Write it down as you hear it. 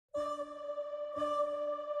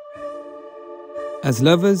As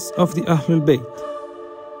lovers of the Ahlul Bayt,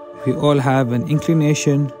 we all have an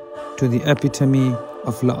inclination to the epitome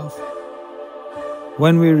of love.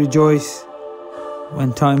 When we rejoice,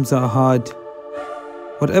 when times are hard,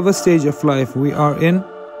 whatever stage of life we are in,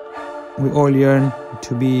 we all yearn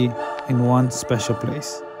to be in one special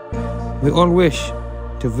place. We all wish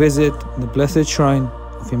to visit the blessed shrine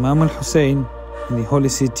of Imam al-Hussein in the holy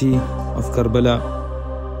city of Karbala.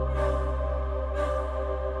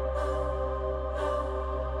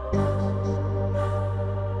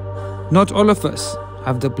 Not all of us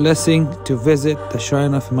have the blessing to visit the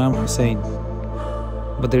shrine of Imam Hussein,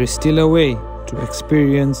 but there is still a way to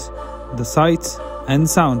experience the sights and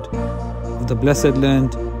sound of the blessed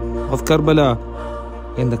land of Karbala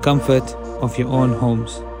in the comfort of your own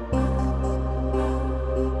homes.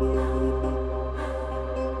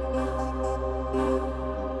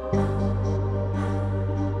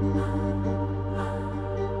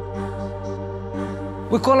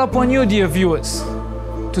 We call upon you, dear viewers,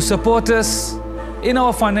 to support us in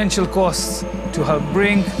our financial costs to help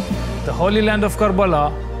bring the Holy Land of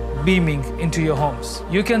Karbala beaming into your homes.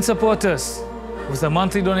 You can support us with a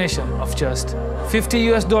monthly donation of just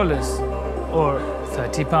 $50 or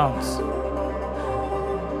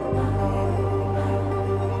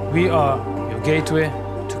 £30. We are your gateway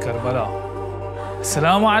to Karbala.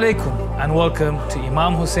 Assalamu alaikum and welcome to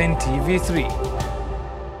Imam Hussein TV3.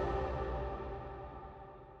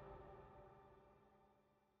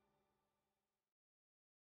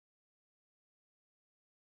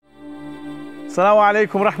 Assalamu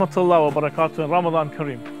alaikum rahmatullah wa barakatuh and Ramadan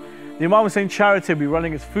Kareem. The Imam Hussein charity will be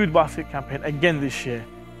running its food basket campaign again this year,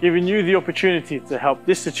 giving you the opportunity to help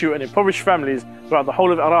destitute and impoverished families throughout the whole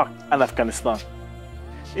of Iraq and Afghanistan.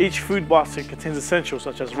 Each food basket contains essentials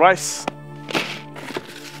such as rice,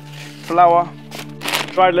 flour,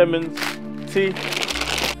 dried lemons, tea,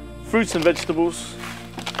 fruits and vegetables,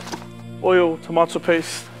 oil, tomato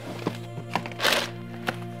paste,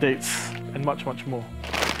 dates and much more.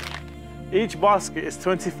 Each basket is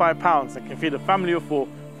 £25 and can feed a family of 4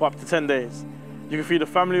 for up to 10 days. You can feed a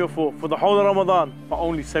family of 4 for the whole of Ramadan for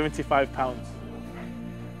only £75.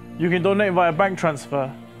 You can donate via bank transfer,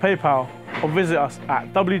 PayPal, or visit us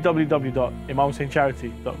at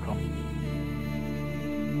www.imamhusseincharity.com.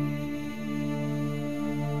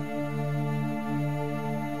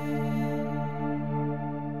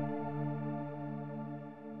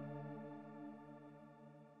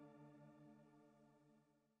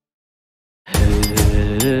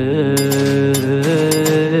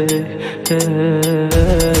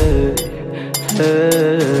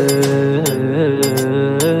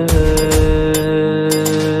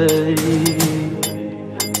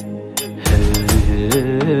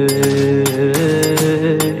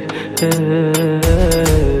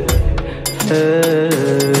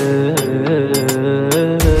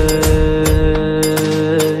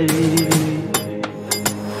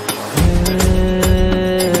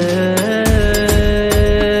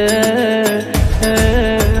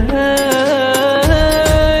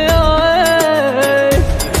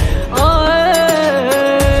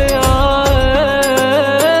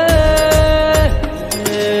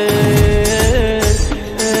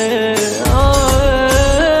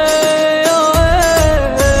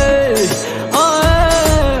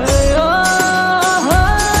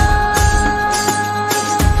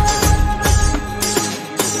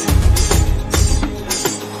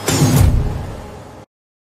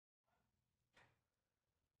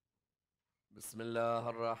 بسم الله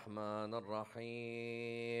الرحمن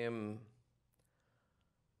الرحيم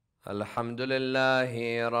الحمد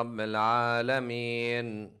لله رب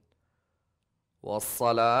العالمين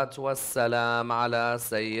والصلاة والسلام على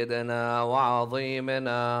سيدنا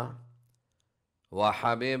وعظيمنا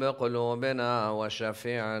وحبيب قلوبنا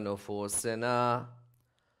وشفيع نفوسنا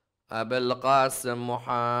أبي القاسم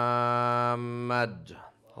محمد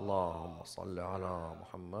اللهم صل على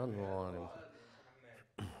محمد وآل محمد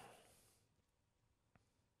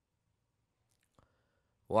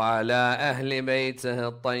وعلى أهل بيته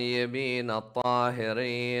الطيبين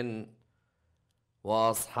الطاهرين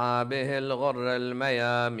وأصحابه الغر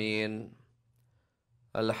الميامين.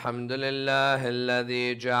 الحمد لله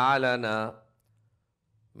الذي جعلنا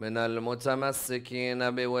من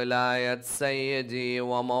المتمسكين بولاية سيدي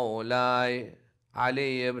ومولاي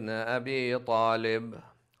علي بن أبي طالب.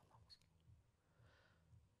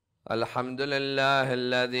 الحمد لله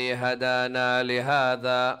الذي هدانا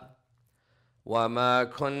لهذا وما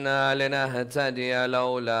كنا لنهتدي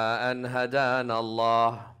لولا أن هدانا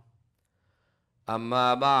الله.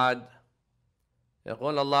 أما بعد،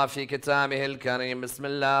 يقول الله في كتابه الكريم: بسم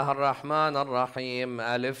الله الرحمن الرحيم،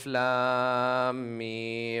 ألف لام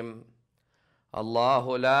ميم،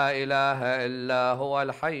 الله لا إله إلا هو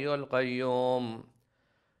الحي القيوم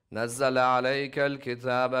نزل عليك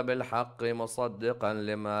الكتاب بالحق مصدقا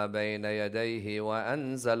لما بين يديه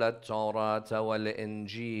وأنزل التوراة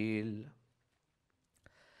والإنجيل.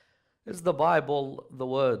 Is the Bible the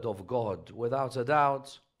Word of God? Without a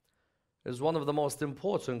doubt, is one of the most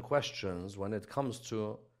important questions when it comes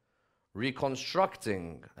to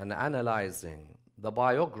reconstructing and analyzing the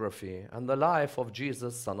biography and the life of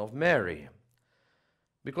Jesus, son of Mary.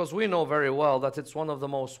 Because we know very well that it's one of the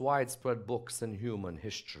most widespread books in human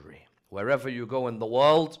history. Wherever you go in the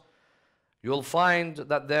world, you'll find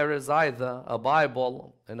that there is either a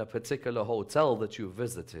Bible in a particular hotel that you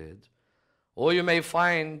visited, or you may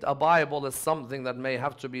find a Bible as something that may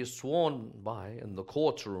have to be sworn by in the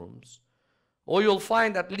courtrooms, or you'll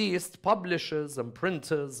find at least publishers and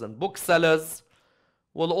printers and booksellers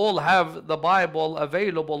will all have the Bible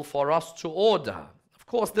available for us to order. Of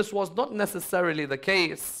course, this was not necessarily the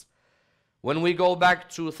case when we go back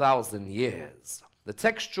 2,000 years. The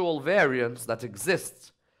textual variants that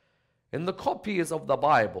exist in the copies of the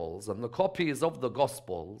Bibles and the copies of the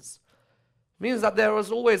Gospels means that there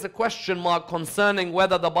was always a question mark concerning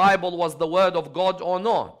whether the Bible was the Word of God or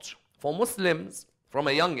not. For Muslims, from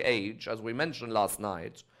a young age, as we mentioned last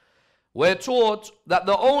night, we're taught that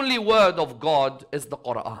the only Word of God is the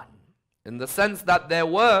Quran, in the sense that there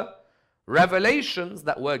were revelations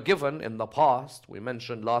that were given in the past. We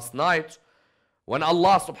mentioned last night when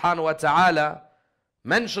Allah subhanahu wa ta'ala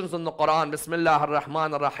mentions in the Quran, Bismillah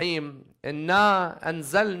ar-Rahman ar-Rahim, Inna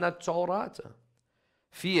anzalna at-Tawrata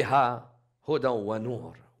fiha hudan wa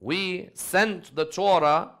nur. We sent the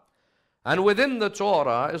Torah, and within the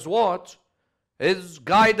Torah is what? Is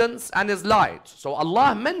guidance and is light. So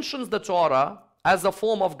Allah mentions the Torah as a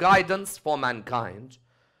form of guidance for mankind.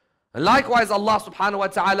 And likewise, Allah subhanahu wa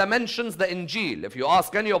ta'ala mentions the Injil. If you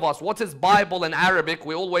ask any of us, what is Bible in Arabic?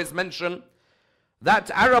 We always mention that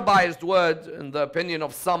Arabized word, in the opinion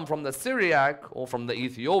of some, from the Syriac or from the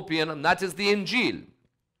Ethiopian, and that is the Injil.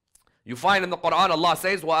 You find in the Quran, Allah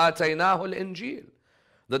says, وَآتَيْنَاهُ الْإِنْجِيلِ,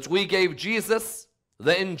 that we gave Jesus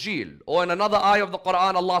the Injil. Or in another ayah of the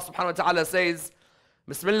Quran, Allah subhanahu wa ta'ala says,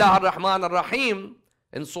 Bismillah ar-Rahman ar-Rahim,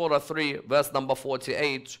 in Surah 3, verse number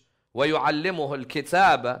 48, وَيُعَلِّمُهُ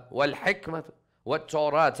الْكِتَابَ وَالْحِكْمَةَ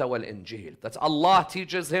وَالتَّوْرَاةَ وَالْإِنْجِيلِ. That Allah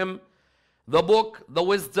teaches him the book, the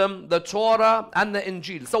wisdom, the Torah, and the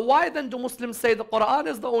Injil. So why then do Muslims say the Quran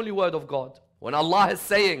is the only word of God? When Allah is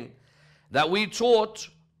saying that we taught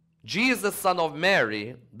Jesus, son of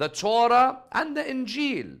Mary, the Torah and the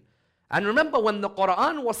Injil. And remember, when the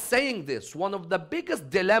Quran was saying this, one of the biggest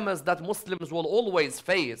dilemmas that Muslims will always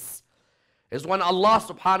face is when Allah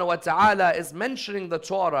subhanahu wa ta'ala is mentioning the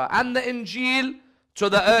Torah and the Injil to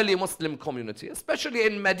the early Muslim community. Especially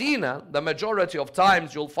in Medina, the majority of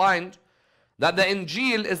times you'll find that the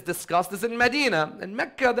Injil is discussed is in Medina. In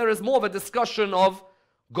Mecca, there is more of a discussion of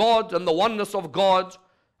God and the oneness of God,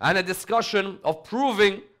 and a discussion of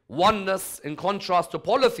proving oneness in contrast to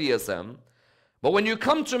polytheism. But when you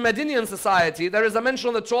come to Medinian society, there is a mention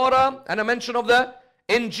of the Torah and a mention of the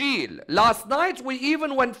Injil. Last night, we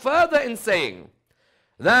even went further in saying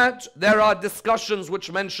that there are discussions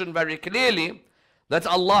which mention very clearly that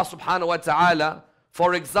Allah subhanahu wa ta'ala,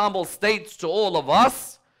 for example, states to all of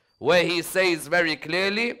us, where He says very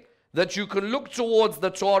clearly that you can look towards the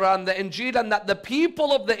Torah and the Injil, and that the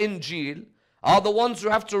people of the Injil are the ones who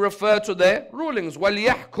have to refer to their rulings.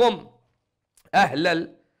 وَلْيَحْكُمْ أَهْلَ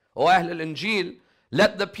الْإِنْجِيلِ.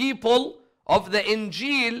 Let the people of the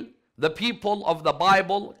Injil, the people of the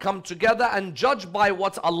Bible, come together and judge by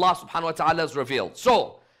what Allah subhanahu wa ta'ala has revealed.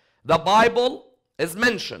 So, the Bible is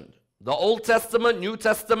mentioned. The Old Testament, New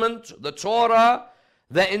Testament, the Torah,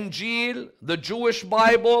 the Injil, the Jewish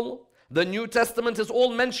Bible, the New Testament is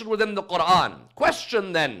all mentioned within the Quran.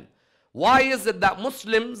 Question then, why is it that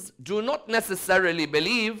Muslims do not necessarily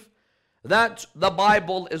believe that the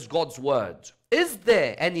Bible is God's word? Is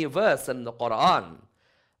there any verse in the Quran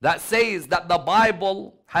that says that the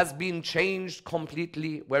Bible has been changed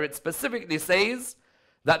completely, where it specifically says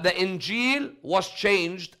that the Injil was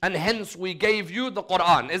changed and hence we gave you the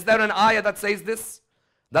Quran? Is there an ayah that says this?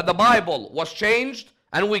 That the Bible was changed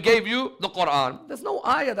and we gave you the Quran? There's no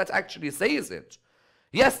ayah that actually says it.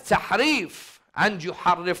 Yes, tahrif and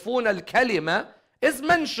yuharrifun al-kalima is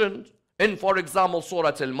mentioned in, for example,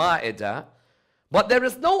 Surah Al-Ma'idah. But there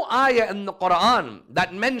is no ayah in the Quran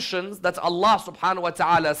that mentions that Allah subhanahu wa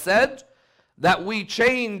ta'ala said that we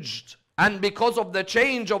changed, and because of the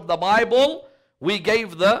change of the Bible, we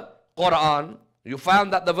gave the Quran. You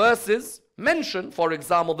found that the verses mention, for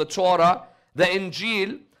example, the Torah, the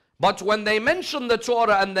Injil, But when they mention the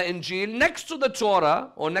Torah and the Injil, next to the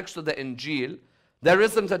Torah or next to the Injil, there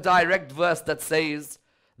isn't a direct verse that says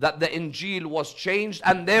that the Injil was changed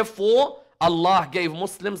and therefore Allah gave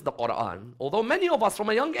Muslims the Quran. Although many of us from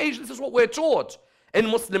a young age, this is what we're taught in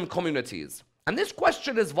Muslim communities. And this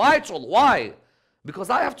question is vital. Why? Because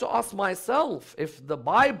I have to ask myself, if the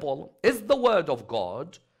Bible is the word of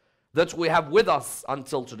God that we have with us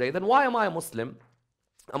until today, then why am I a Muslim?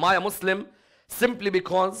 Am I a Muslim simply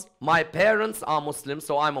because my parents are Muslim,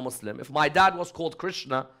 so I'm a Muslim? If my dad was called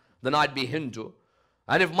Krishna, then I'd be Hindu.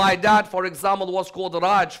 And if my dad, for example, was called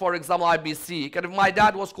Raj, for example, I'd be Sikh. And if my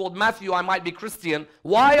dad was called Matthew, I might be Christian.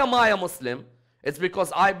 Why am I a Muslim? It's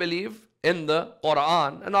because I believe in the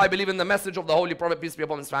Quran and I believe in the message of the Holy Prophet, peace be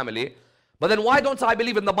upon his family. But then why don't I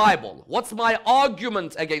believe in the Bible? What's my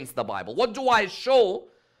argument against the Bible? What do I show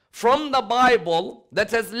from the Bible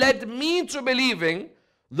that has led me to believing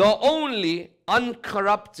the only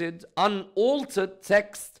uncorrupted, unaltered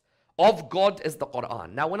text of God is the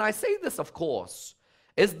Quran? Now, when I say this, of course,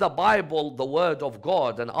 is the Bible the word of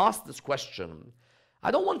God, and ask this question,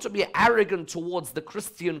 I don't want to be arrogant towards the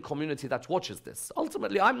Christian community that watches this.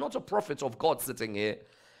 Ultimately, I'm not a prophet of God sitting here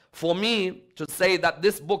for me to say that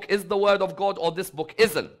this book is the word of God or this book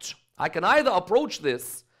isn't. I can either approach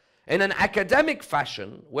this in an academic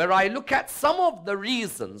fashion where I look at some of the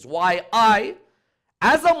reasons why I,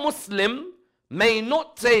 as a Muslim, may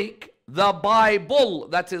not take the Bible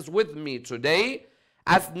that is with me today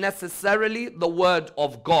as necessarily the word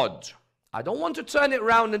of God. I don't want to turn it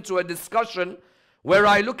around into a discussion where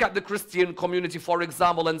I look at the Christian community, for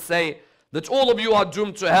example, and say that all of you are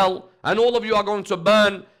doomed to hell and all of you are going to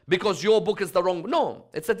burn because your book is the wrong. No,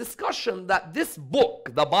 it's a discussion that this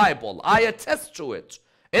book, the Bible, I attest to it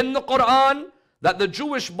in the Quran, that the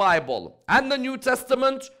Jewish Bible and the New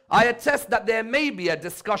Testament, I attest that there may be a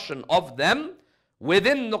discussion of them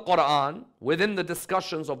within the Quran, within the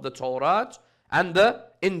discussions of the Torah and the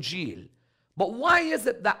Injil. But why is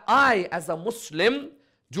it that I, as a Muslim,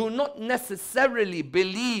 do not necessarily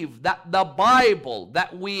believe that the Bible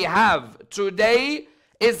that we have today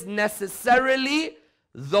is necessarily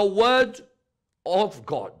the word of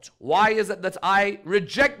God? Why is it that I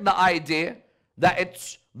reject the idea that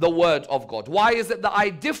it's the word of God? Why is it that I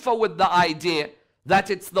differ with the idea that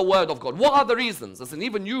it's the word of God? What are the reasons? Listen,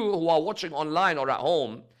 even you who are watching online or at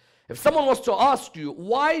home, if someone was to ask you,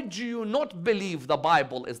 why do you not believe the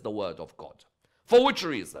Bible is the word of God? For which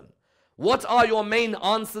reason? What are your main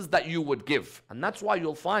answers that you would give? And that's why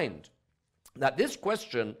you'll find that this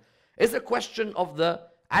question is a question of the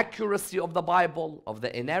accuracy of the Bible, of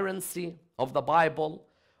the inerrancy of the Bible,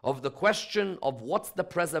 of the question of what's the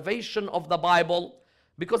preservation of the Bible.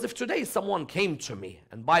 Because if today someone came to me,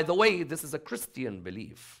 and by the way, this is a Christian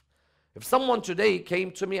belief, if someone today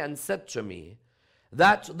came to me and said to me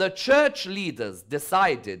that the church leaders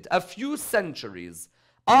decided a few centuries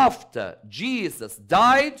after Jesus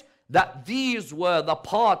died that these were the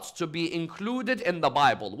parts to be included in the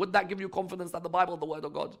Bible, would that give you confidence that the Bible is the word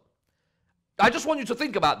of God? I just want you to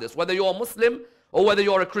think about this, whether you're a Muslim or whether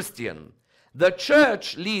you're a Christian. The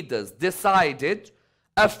church leaders decided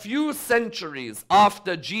a few centuries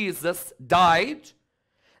after Jesus died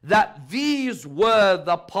that these were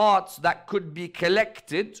the parts that could be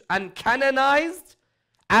collected and canonized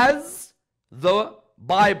as the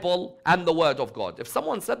Bible and the word of God. If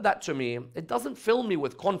someone said that to me, it doesn't fill me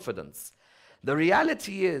with confidence. The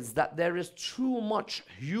reality is that there is too much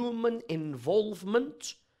human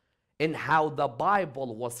involvement in how the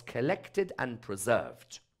Bible was collected and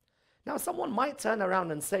preserved. Now, someone might turn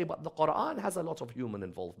around and say, but the Quran has a lot of human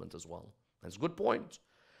involvement as well. That's a good point.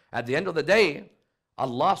 At the end of the day,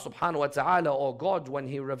 Allah subhanahu wa ta'ala, or God, when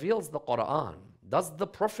He reveals the Quran, does the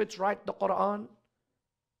Prophet write the Quran?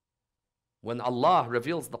 When Allah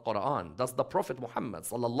reveals the Quran, does the Prophet Muhammad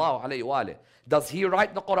sallallahu alayhi wa alayhi, does he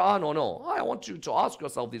write the Quran or no? I want you to ask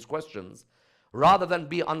yourself these questions rather than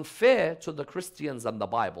be unfair to the Christians and the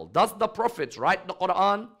Bible. Does the Prophet write the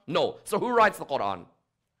Quran? No. So who writes the Quran?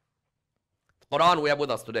 The Quran we have with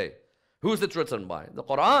us today. Who is it written by? The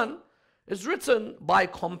Quran is written by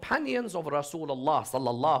companions of Rasulullah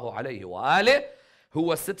sallallahu alayhi wa alayhi who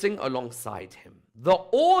were sitting alongside him. The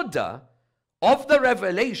order of the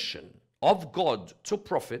revelation of God to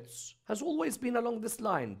prophets has always been along this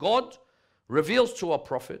line. God reveals to a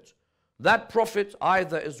prophet. That prophet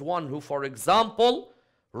either is one who, for example,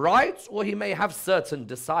 writes, or he may have certain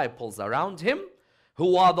disciples around him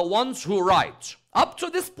who are the ones who write. Up to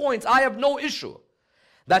this point, I have no issue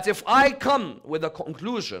that if I come with a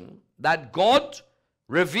conclusion that God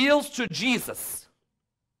reveals to Jesus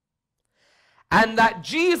And that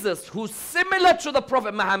Jesus, who's similar to the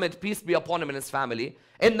Prophet Muhammad, peace be upon him and his family,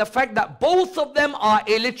 in the fact that both of them are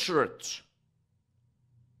illiterate.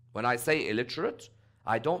 When I say illiterate,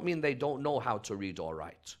 I don't mean they don't know how to read or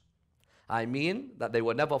write. I mean that they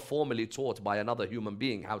were never formally taught by another human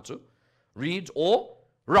being how to read or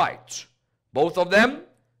write. Both of them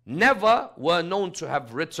never were known to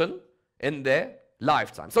have written in their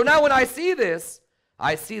lifetime. So now when I see this,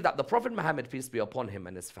 I see that the Prophet Muhammad, peace be upon him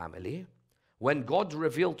and his family, when God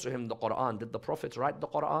revealed to him the Quran, did the Prophet write the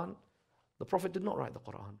Quran? The Prophet did not write the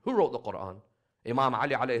Quran. Who wrote the Quran? Imam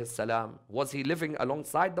Ali alayhi salam. Was he living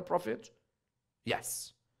alongside the Prophet?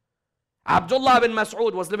 Yes. Abdullah bin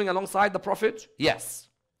Mas'ud was living alongside the Prophet? Yes.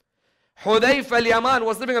 Hudayf al-Yaman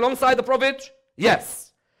was living alongside the Prophet?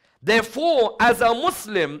 Yes. Therefore, as a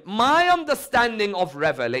Muslim, my understanding of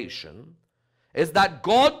revelation is that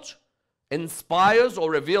God inspires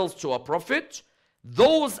or reveals to a prophet.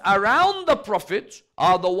 Those around the prophet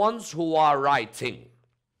are the ones who are writing.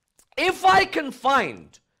 If I can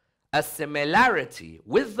find a similarity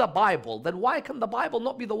with the Bible, then why can the Bible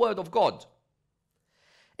not be the word of God?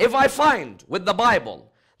 If I find with the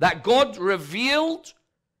Bible that God revealed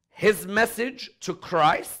his message to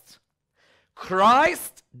Christ,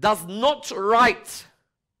 Christ does not write.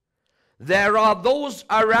 There are those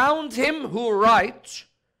around him who write.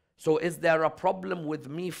 So is there a problem with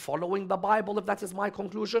me following the Bible if that is my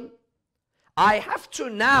conclusion? I have to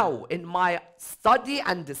now, in my study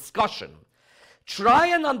and discussion, try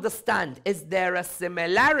and understand, is there a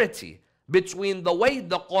similarity between the way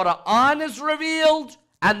the Quran is revealed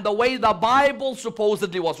and the way the Bible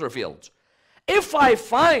supposedly was revealed? If I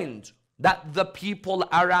find that the people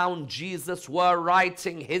around Jesus were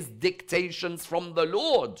writing his dictations from the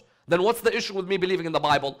Lord, then what's the issue with me believing in the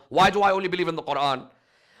Bible? Why do I only believe in the Quran?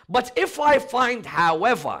 But if I find,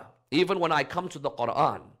 however, even when I come to the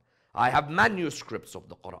Quran, I have manuscripts of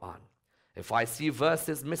the Quran. If I see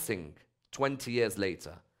verses missing 20 years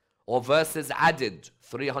later, or verses added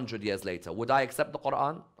 300 years later, would I accept the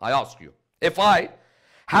Quran? I ask you. If I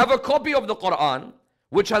have a copy of the Quran,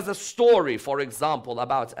 which has a story, for example,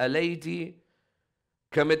 about a lady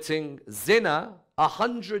committing zina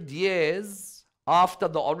 100 years after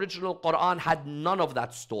the original Quran had none of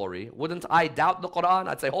that story, wouldn't I doubt the Quran?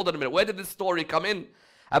 I'd say, hold on a minute, where did this story come in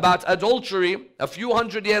about adultery a few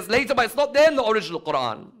hundred years later, but it's not there in the original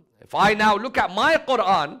Quran? If I now look at my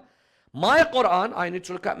Quran, I need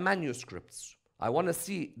to look at manuscripts. I want to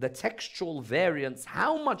see the textual variance.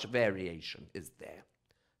 How much variation is there?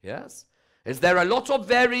 Yes? Is there a lot of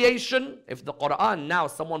variation? If the Quran now,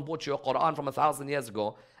 someone bought you a Quran from 1,000 years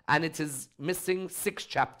ago and it is missing 6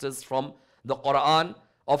 chapters from the Quran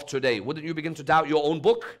of today, wouldn't you begin to doubt your own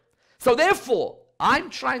book? So therefore, I'm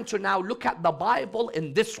trying to now look at the Bible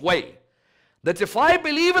in this way, that if I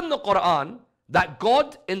believe in the Quran, that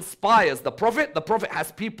God inspires the Prophet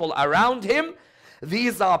has people around him,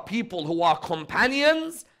 these are people who are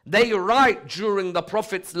companions, they write during the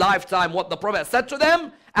Prophet's lifetime what the Prophet said to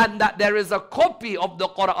them, and that there is a copy of the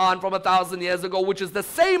Quran from 1,000 years ago which is the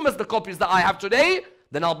same as the copies that I have today,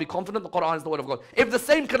 then I'll be confident the Quran is the word of God. If the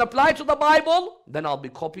same can apply to the Bible, then I'll be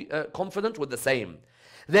confident with the same.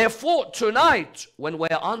 Therefore, tonight, when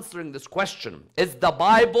we're answering this question, is the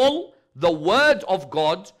Bible the word of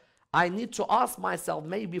God? I need to ask myself,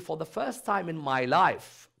 maybe for the first time in my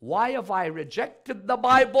life, why have I rejected the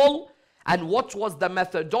Bible? And what was the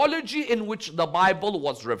methodology in which the Bible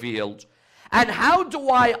was revealed? And how do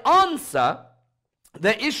I answer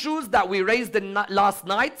the issues that we raised in last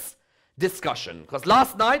night's discussion? Because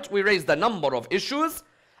last night we raised a number of issues,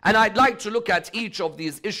 and I'd like to look at each of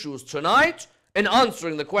these issues tonight in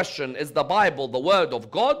answering the question, is the Bible the word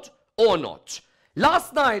of God or not?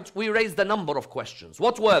 Last night we raised a number of questions.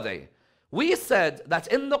 What were they? We said that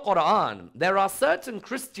in the Quran there are certain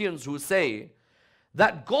Christians who say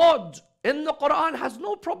that God in the Quran has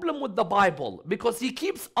no problem with the Bible because he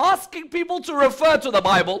keeps asking people to refer to the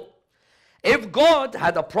Bible. If God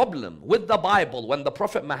had a problem with the Bible when the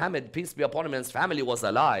Prophet Muhammad, peace be upon him and his family, was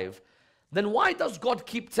alive, then why does God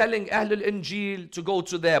keep telling Ahlul Injil to go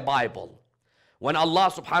to their Bible? When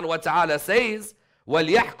Allah subhanahu wa ta'ala says,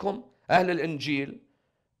 وَلْيَحْكُمْ أَهْلُ الْإِنْجِيلِ,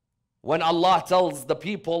 when Allah tells the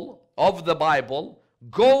people of the Bible,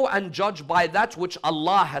 go and judge by that which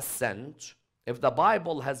Allah has sent. If the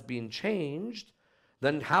Bible has been changed,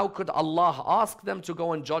 then how could Allah ask them to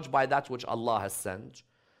go and judge by that which Allah has sent?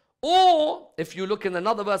 Or, if you look in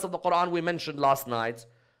another verse of the Quran we mentioned last night,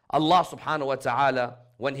 Allah subhanahu wa ta'ala,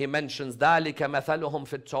 when he mentions ذَلِكَ مَثَلُهُمْ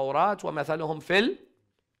فِي التَّوْرَاتِ وَمَثَلُهُمْ فِي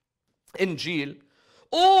الْإِنْجِيلِ.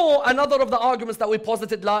 Or another of the arguments that we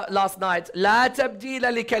posited last night, لا تبديل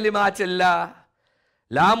لكلمات الله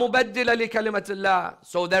لا مبدل لكلمة الله.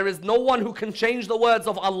 So there is no one who can change the words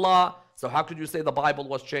of Allah. So how could you say the Bible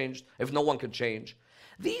was changed if no one can change?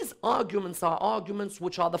 These arguments are arguments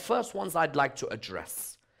which are the first ones I'd like to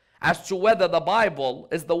address as to whether the Bible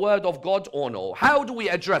is the word of God or no. How do we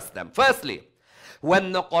address them? Firstly,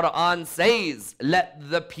 when the Quran says, let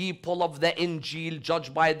the people of the Injil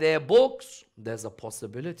judge by their books, there's a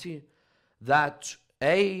possibility that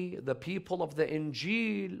the people of the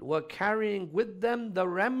Injil were carrying with them the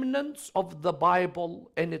remnants of the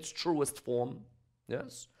Bible in its truest form.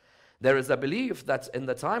 Yes. There is a belief that in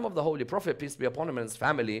the time of the Holy Prophet, peace be upon him and his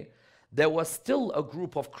family, there was still a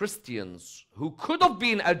group of Christians who could have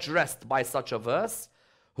been addressed by such a verse,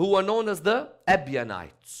 who were known as the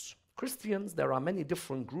Ebionites. Christians, there are many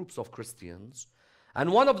different groups of Christians,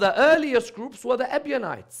 and one of the earliest groups were the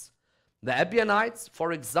Ebionites. The Ebionites,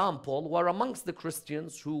 for example, were amongst the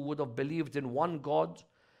Christians who would have believed in one God,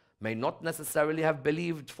 may not necessarily have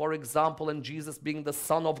believed, for example, in Jesus being the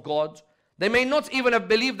Son of God. They may not even have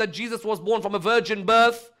believed that Jesus was born from a virgin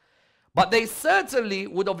birth, but they certainly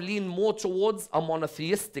would have leaned more towards a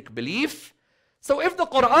monotheistic belief. So if the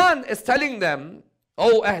Quran is telling them,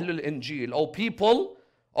 O Ahlul Injil, O people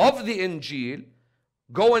of the Injil,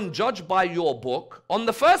 go and judge by your book, on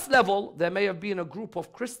the first level, there may have been a group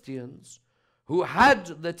of Christians who had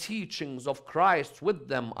the teachings of Christ with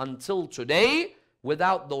them until today,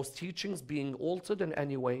 without those teachings being altered in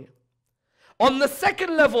any way. On the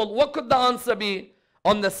second level, what could the answer be?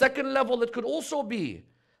 On the second level, it could also be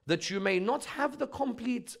that you may not have the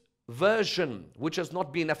complete version which has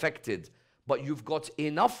not been affected, but you've got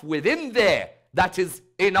enough within there that is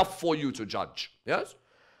enough for you to judge. Yes?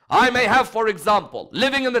 I may have, for example,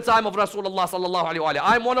 living in the time of Rasulullah sallallahu alaihi wasallam,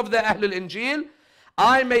 I'm one of the Ahlul Injil.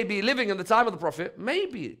 I may be living in the time of the Prophet.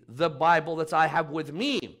 Maybe the Bible that I have with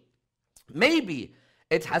me, maybe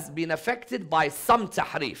it has been affected by some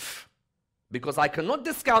tahrif. Because I cannot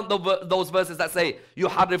discount those verses that say,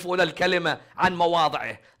 يُحَرِّفُونَ الْكَلِمَةِ عَنْ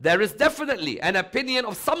مَوَاضِعِهِ. There is definitely an opinion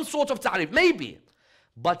of some sort of tahrif, maybe.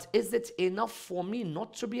 But is it enough for me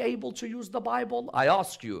not to be able to use the Bible? I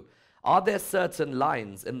ask you, are there certain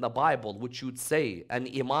lines in the Bible which you'd say, an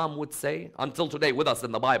imam would say, until today with us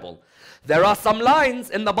in the Bible? There are some lines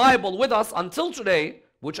in the Bible with us until today,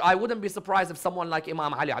 which I wouldn't be surprised if someone like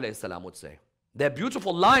Imam Ali alayhi salam would say. They're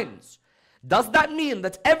beautiful lines. Does that mean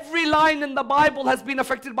that every line in the Bible has been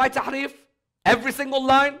affected by tahrif? Every single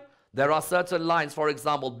line? There are certain lines, for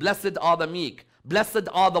example, blessed are the meek, blessed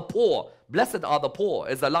are the poor. Blessed are the poor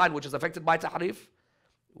is a line which is affected by tahrif.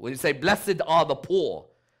 When you say blessed are the poor,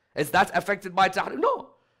 is that affected by tahrif? No.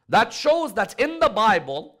 That shows that in the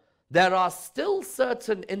Bible, there are still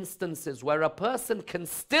certain instances where a person can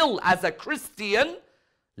still, as a Christian,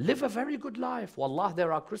 live a very good life. Wallah,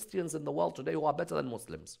 there are Christians in the world today who are better than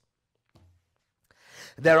Muslims.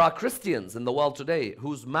 There are Christians in the world today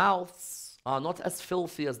whose mouths are not as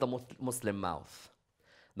filthy as the Muslim mouth.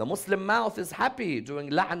 The Muslim mouth is happy doing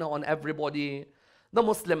la'na on everybody. The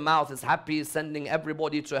Muslim mouth is happy sending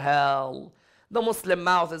everybody to hell. The Muslim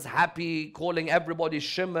mouth is happy calling everybody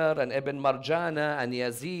Shimr and Ibn Marjana and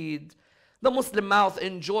Yazid. The Muslim mouth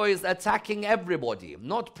enjoys attacking everybody,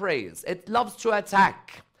 not praise. It loves to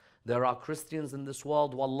attack. There are Christians in this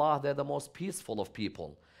world, wallah, they're the most peaceful of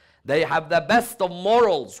people. They have the best of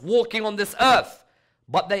morals walking on this earth.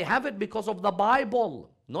 But they have it because of the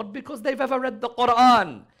Bible, not because they've ever read the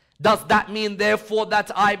Quran. Does that mean, therefore,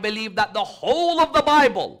 that I believe that the whole of the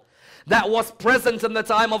Bible that was present in the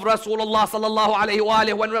time of Rasulullah sallallahu alayhi wa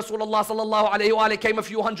alayhi, when Rasulullah sallallahu alayhi wa alayhi came a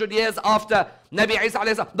few hundred years after Nabi Isa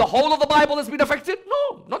alayhi salam, the whole of the Bible has been affected?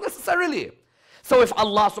 No, not necessarily. So if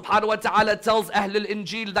Allah subhanahu wa ta'ala tells Ahlul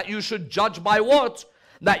Injil that you should judge by what?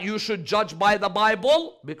 That you should judge by the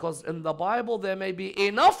Bible, because in the Bible there may be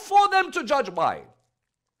enough for them to judge by.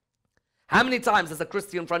 How many times has a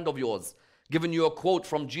Christian friend of yours given you a quote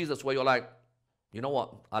from Jesus where you're like, you know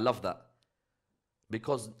what, I love that?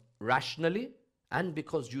 Because rationally, and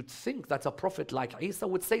because you'd think that a prophet like Isa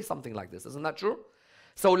would say something like this. Isn't that true?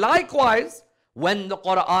 So likewise, when the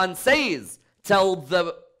Quran says, tell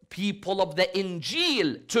the people of the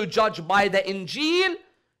Injil to judge by the Injil,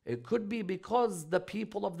 it could be because the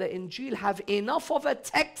people of the Injil have enough of a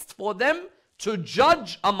text for them to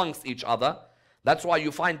judge amongst each other. That's why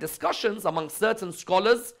you find discussions among certain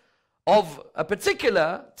scholars of a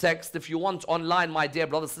particular text. If you want online, my dear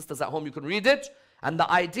brothers and sisters at home, you can read it. And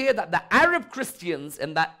the idea that the Arab Christians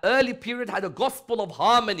in that early period had a gospel of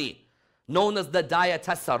harmony known as the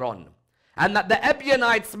Diatessaron. And that the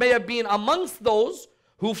Ebionites may have been amongst those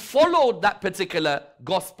who followed that particular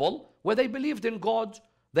gospel, where they believed in God,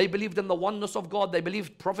 they believed in the oneness of God, they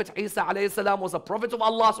believed Prophet Isa alayhi salam was a prophet of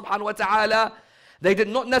Allah subhanahu wa ta'ala. They did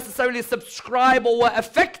not necessarily subscribe or were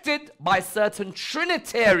affected by certain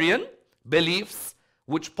Trinitarian beliefs,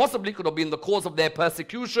 which possibly could have been the cause of their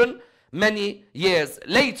persecution many years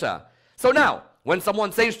later. So now, when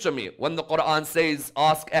someone says to me, when the Quran says,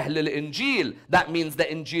 ask Ahl al-Injil, that means the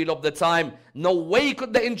Injil of the time. No way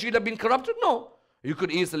could the Injil have been corrupted? No. You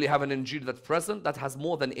could easily have an Injil that's present that has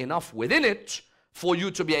more than enough within it for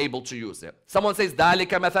you to be able to use it. Someone says, ذَلِكَ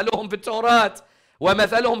مَثَلُهُمْ فِي التَّوْرَاتِ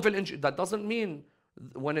وَمَثَلُهُمْ فِي الْإِنْجِيلِ. That doesn't mean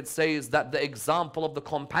when it says that the example of the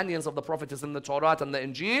companions of the Prophet is in the Torah and the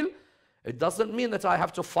Injil, it doesn't mean that I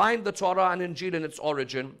have to find the Torah and Injil in its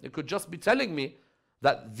origin. It could just be telling me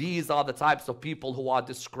that these are the types of people who are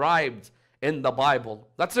described in the Bible.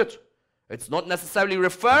 That's it. It's not necessarily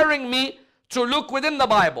referring me to look within the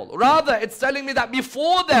Bible. Rather, it's telling me that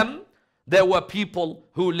before them, there were people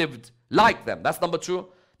who lived like them. That's number two.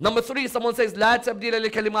 Number three, someone says, لا تبديل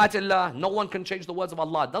لكلمات الله. No one can change the words of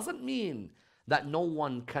Allah. Doesn't mean that no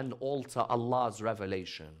one can alter Allah's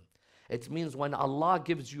revelation. It means when Allah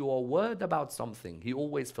gives you a word about something, He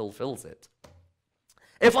always fulfills it.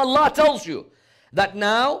 If Allah tells you that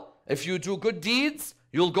now, if you do good deeds,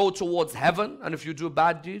 you'll go towards heaven, and if you do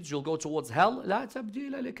bad deeds, you'll go towards hell. لا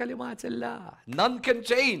تبديل لكلمات الله. None can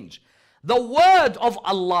change the word of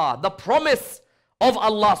Allah, the promise of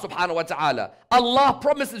Allah subhanahu wa ta'ala. Allah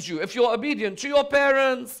promises you, if you're obedient to your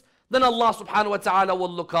parents, then Allah subhanahu wa ta'ala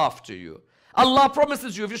will look after you. Allah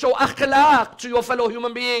promises you, if you show akhlaq to your fellow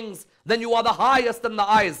human beings, then you are the highest in the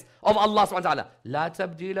eyes of Allah subhanahu wa ta'ala. لا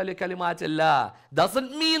تبديل لكلمات الله.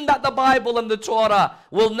 Doesn't mean that the Bible and the Torah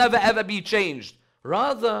will never ever be changed.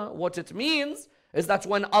 Rather, what it means is that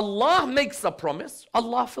when Allah makes a promise,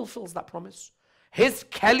 Allah fulfills that promise. His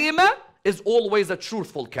kalima is always a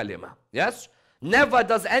truthful kalima. Yes? Never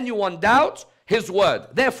does anyone doubt His word.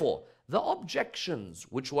 Therefore, the objections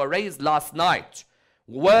which were raised last night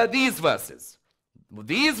were these verses.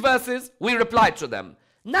 These verses, we replied to them.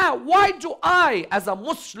 Now, why do I, as a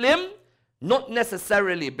Muslim, not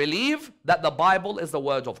necessarily believe that the Bible is the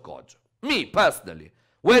word of God? Me, personally.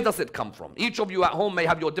 Where does it come from? Each of you at home may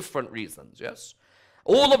have your different reasons, yes?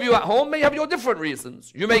 All of you at home may have your different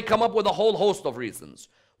reasons. You may come up with a whole host of reasons.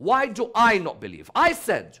 Why do I not believe? I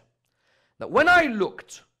said that when I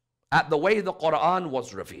looked at the way the Quran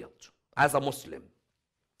was revealed as a Muslim,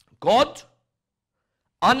 God,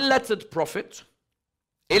 unlettered prophet,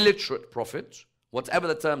 illiterate prophet, whatever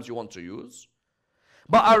the terms you want to use,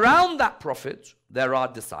 but around that prophet, there are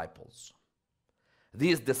disciples.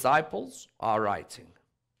 These disciples are writing.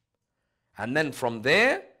 And then from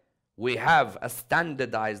there, we have a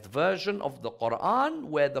standardized version of the Quran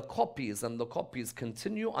where the copies and the copies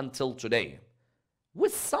continue until today.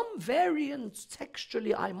 With some variants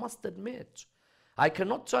textually, I must admit. I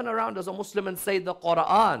cannot turn around as a Muslim and say the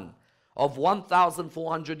Quran of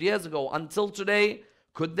 1,400 years ago until today,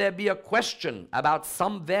 could there be a question about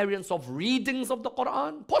some variants of readings of the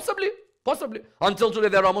Quran? Possibly, possibly. Until today,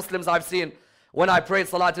 there are Muslims I've seen. When I pray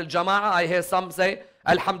Salat al-Jama'ah, I hear some say,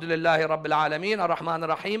 Alhamdulillahi Rabbil Alameen, Ar-Rahman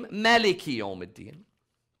Ar-Rahim, Maliki Yawmiddin.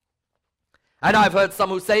 And I've heard some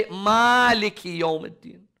who say, Maliki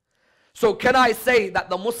Yawmiddin. So can I say that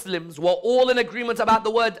the Muslims were all in agreement about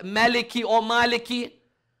the word Maliki or Maliki?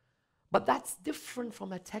 But that's different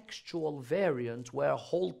from a textual variant where a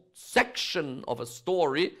whole section of a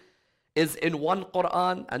story is in one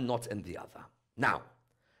Quran and not in the other. Now,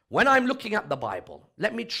 when I'm looking at the Bible,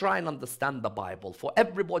 let me try and understand the Bible. For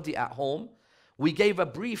everybody at home, we gave a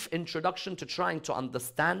brief introduction to trying to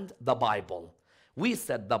understand the Bible. We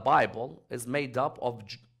said the Bible is made up of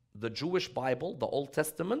the Jewish Bible, the Old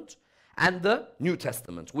Testament, and the New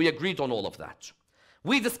Testament. We agreed on all of that.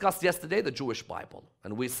 We discussed yesterday the Jewish Bible,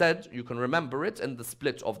 and we said, you can remember it in the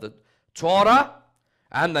split of the Torah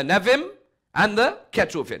and the Nevim and the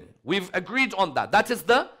Ketuvim. We've agreed on that. That is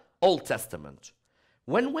the Old Testament.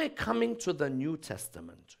 When we're coming to the New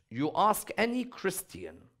Testament, you ask any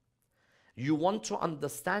Christian, you want to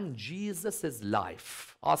understand Jesus'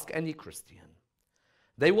 life, ask any Christian.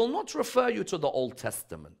 They will not refer you to the Old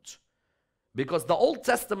Testament. Because the Old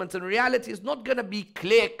Testament in reality is not going to be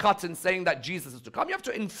clear-cut in saying that Jesus is to come. You have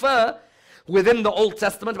to infer within the Old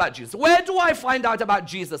Testament about Jesus. Where do I find out about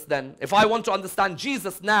Jesus then? If I want to understand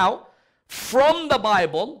Jesus now, from the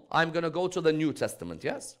Bible, I'm going to go to the New Testament,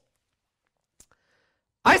 yes?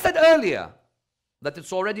 I said earlier that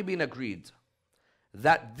it's already been agreed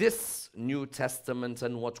that this New Testament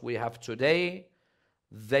and what we have today,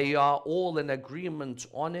 they are all in agreement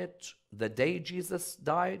on it. The day Jesus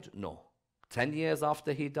died? No. 10 years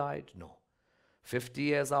after he died? No. 50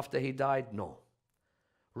 years after he died? No.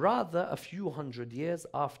 Rather, a few hundred years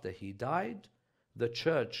after he died, the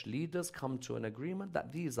church leaders come to an agreement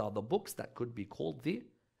that these are the books that could be called the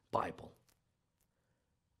Bible.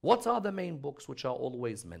 What are the main books which are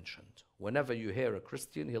always mentioned? Whenever you hear a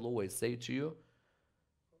Christian, he'll always say to you,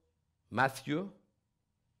 Matthew,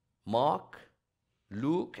 Mark,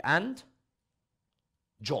 Luke, and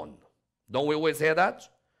John. Don't we always hear that?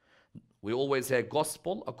 We always hear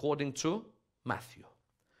Gospel according to Matthew.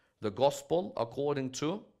 The Gospel according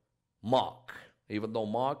to Mark. Even though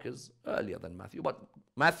Mark is earlier than Matthew. But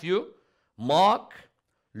Matthew, Mark,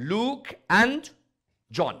 Luke, and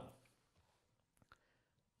John.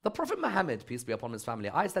 The Prophet Muhammad, peace be upon his family,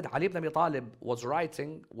 I said Ali ibn Abi Talib was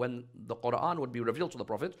writing when the Quran would be revealed to the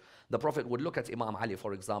Prophet would look at Imam Ali,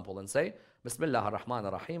 for example, and say, Bismillah ar-Rahman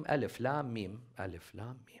ar-Rahim, Alif Lam Mim, Alif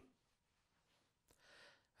Lam Mim.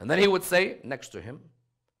 And then he would say, next to him,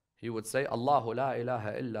 he would say, Allahu la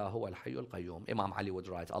ilaha illa huwa al-hayyul qayyum. Imam Ali would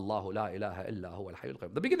write, Allahu la ilaha illa huwa al-hayyul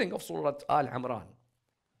qayyum. The beginning of Surah Al-Imran.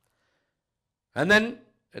 And then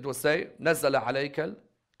it would say, Nazzala alayka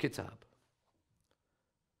al-kitab.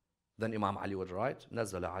 Then Imam Ali would write,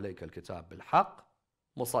 نزل عليك الكتاب بالحق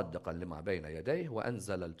مصدقا لما بين يديه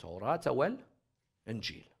وأنزل التوراة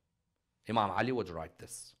والإنجيل. Imam Ali would write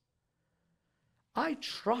this. I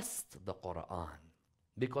trust the Quran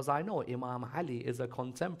because I know Imam Ali is a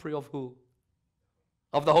contemporary of who?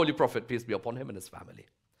 Of the Holy Prophet, peace be upon him and his family.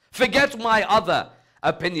 Forget my other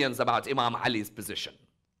opinions about Imam Ali's position.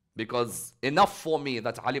 Because enough for me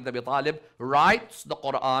that Ali ibn Abi Talib writes the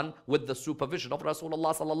Quran with the supervision of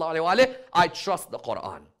Rasulullah sallallahu alaihi wasallam. I trust the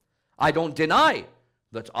Quran. I don't deny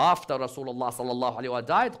that after Rasulullah sallallahu alaihi wasallam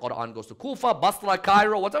died, Quran goes to Kufa, Basra,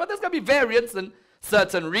 Cairo, whatever. There's going to be variants in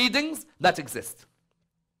certain readings that exist.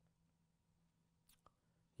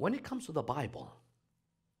 When it comes to the Bible,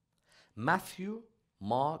 Matthew,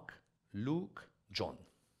 Mark, Luke, John.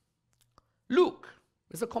 Luke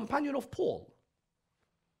is a companion of Paul.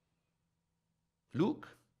 Luke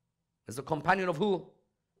is a companion of who?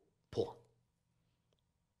 Paul.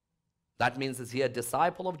 That means, is he a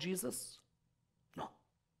disciple of Jesus? No.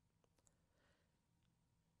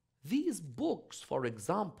 These books, for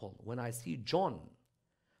example, when I see John,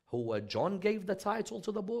 John gave the title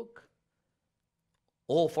to the book,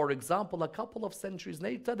 or for example, a couple of centuries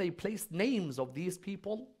later, they placed names of these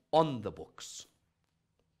people on the books.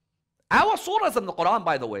 Our surahs in the Quran,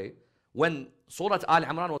 by the way, when Surah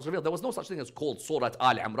Al-Imran was revealed, there was no such thing as called Surah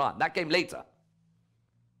Al-Imran. That came later.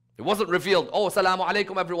 It wasn't revealed, oh, Assalamu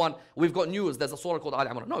alaikum everyone, we've got news, there's a surah called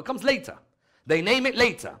Al-Imran. No, it comes later. They name it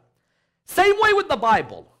later. Same way with the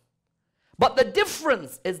Bible. But the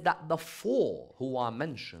difference is that the four who are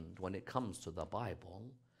mentioned when it comes to the Bible,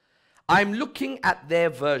 I'm looking at their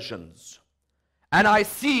versions. And I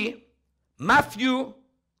see Matthew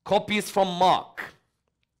copies from Mark.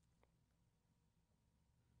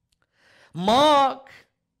 Mark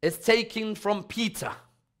is taken from Peter.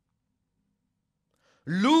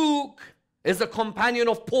 Luke is a companion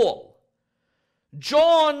of Paul.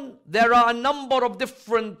 John, there are a number of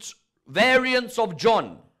different variants of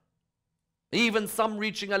John, even some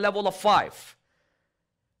reaching a level of 5.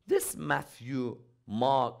 This Matthew,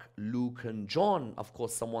 Mark, Luke, and John, of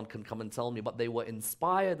course, someone can come and tell me, but they were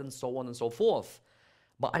inspired and so on and so forth.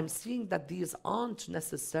 But I'm seeing that these aren't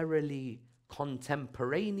necessarily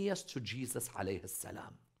contemporaneous to Jesus alayhi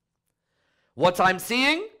salam. What I'm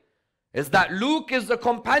seeing is that Luke is the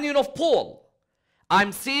companion of Paul.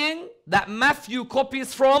 I'm seeing that Matthew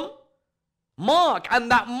copies from Mark,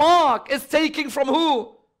 and that Mark is taking from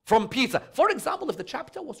who? From Peter. For example, if the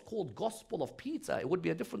chapter was called Gospel of Peter, it would be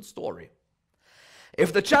a different story.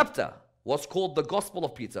 If the chapter was called the Gospel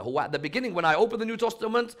of Peter, who at the beginning, when I open the New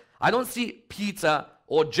Testament, I don't see Peter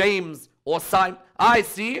or James or Simon. I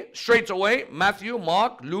see straight away Matthew,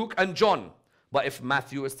 Mark, Luke, and John. But if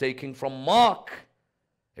Matthew is taking from Mark,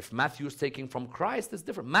 if Matthew is taking from Christ, it's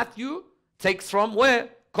different. Matthew takes from where?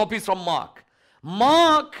 Copies from Mark.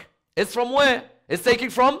 Mark is from where? It's taking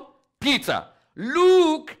from Peter.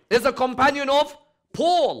 Luke is a companion of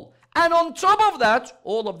Paul. And on top of that,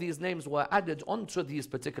 all of these names were added onto these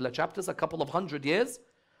particular chapters a couple of 100 years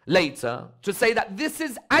later to say that this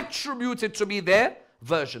is attributed to be their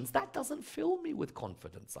versions. That doesn't fill me with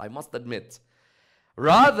confidence, I must admit.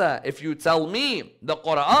 Rather, if you tell me the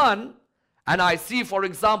Quran, and I see, for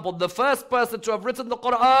example, the first person to have written the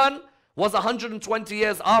Quran was 120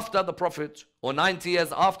 years after the Prophet, or 90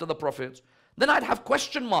 years after the Prophet, then I'd have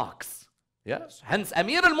question marks. Yes. Hence,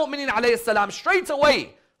 Amir al-Mu'minin alayhi salam straight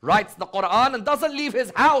away writes the Quran and doesn't leave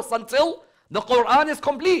his house until the Quran is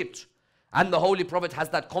complete. And the Holy Prophet has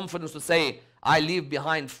that confidence to say, I leave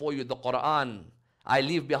behind for you the Quran. I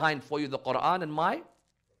leave behind for you the Quran and my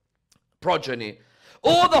progeny.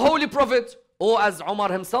 Or the Holy Prophet Or as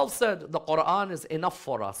Umar himself said, the Quran is enough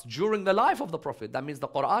for us during the life of the Prophet. That means the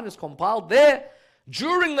Quran is compiled there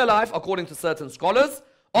during the life, according to certain scholars,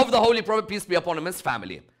 of the Holy Prophet, peace be upon him, his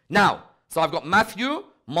family. Now, so I've got Matthew,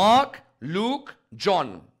 Mark, Luke,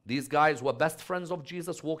 John. These guys were best friends of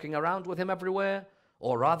Jesus, walking around with him everywhere.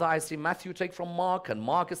 Or rather, I see Matthew take from Mark, and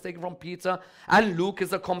Mark is taken from Peter, and Luke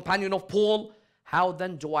is a companion of Paul. How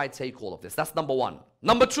then do I take all of this? That's number one.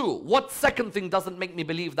 Number two, what second thing doesn't make me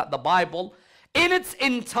believe that the Bible, in its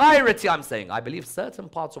entirety, I'm saying, I believe certain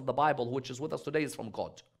parts of the Bible, which is with us today, is from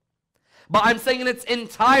God. But I'm saying in its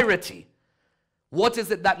entirety, what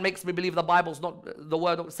is it that makes me believe the Bible's not the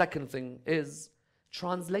word of? Second thing is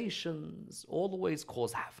translations always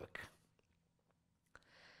cause havoc.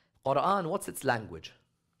 Quran, what's its language?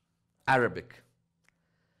 Arabic.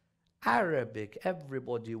 Arabic,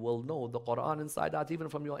 everybody will know the Quran inside out, even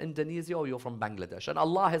from your Indonesia or you're from Bangladesh. And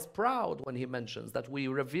Allah is proud when He mentions that we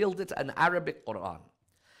revealed it an Arabic Quran.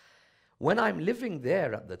 When I'm living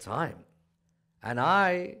there at the time, and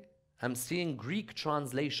I am seeing Greek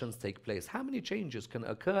translations take place, how many changes can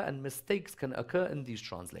occur and mistakes can occur in these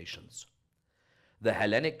translations? The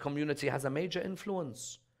Hellenic community has a major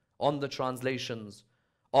influence on the translations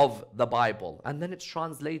of the Bible. And then it's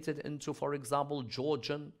translated into, for example,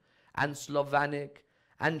 Georgian and Slavonic,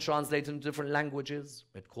 and translated into different languages.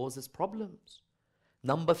 It causes problems.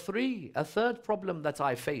 Number three, a third problem that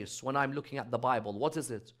I face when I'm looking at the Bible, what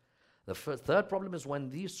is it? The third problem is when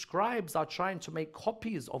these scribes are trying to make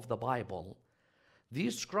copies of the Bible.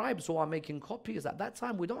 These scribes who are making copies, at that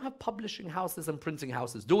time we don't have publishing houses and printing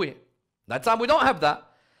houses, do we? That time we don't have that.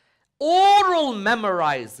 Oral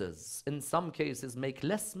memorizers, in some cases, make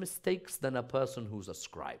less mistakes than a person who's a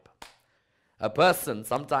scribe. A person,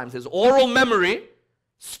 sometimes his oral memory,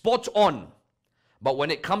 spot on. But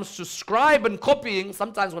when it comes to scribe and copying,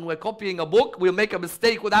 sometimes when we're copying a book, we'll make a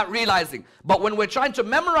mistake without realizing. But when we're trying to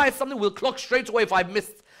memorize something, we'll clock straight away if I've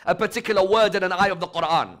missed a particular word in an ayah of the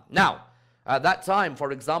Quran. Now, at that time,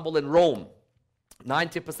 for example, in Rome,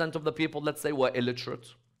 90% of the people, let's say, were illiterate.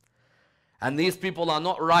 And these people are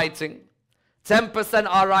not writing. 10%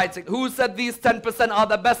 are writing. Who said these 10% are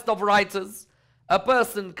the best of writers? A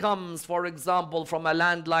person comes, for example, from a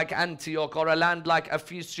land like Antioch or a land like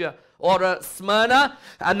Ephesus or a Smyrna,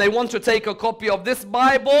 and they want to take a copy of this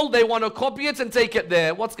Bible. They want to copy it and take it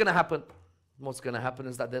there. What's going to happen? What's going to happen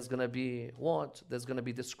is that there's going to be what? There's going to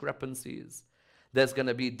be discrepancies. There's going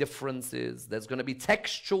to be differences. There's going to be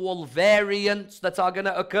textual variants that are going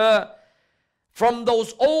to occur from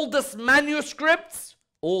those oldest manuscripts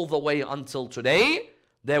all the way until today.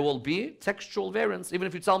 There will be textual variants. Even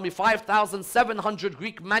if you tell me 5,700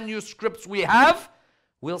 Greek manuscripts we have,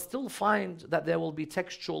 we'll still find that there will be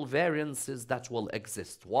textual variances that will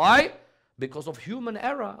exist. Why? Because of human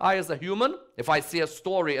error. I, as a human, if I see a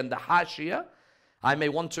story in the Hashia, I may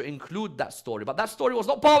want to include that story. But that story was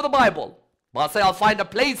not part of the Bible. But I'll say I'll find a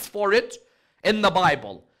place for it in the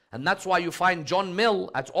Bible. And that's why you find John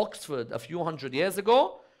Mill at Oxford a few hundred years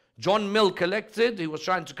ago. John Mill collected, he was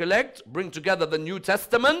trying to bring together the New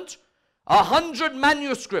Testament, 100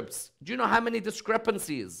 manuscripts. Do you know how many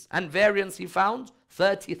discrepancies and variants he found?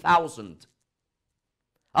 30,000.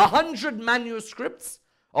 100 manuscripts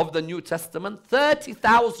of the New Testament,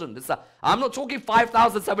 30,000. I'm not talking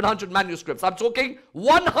 5,700 manuscripts. I'm talking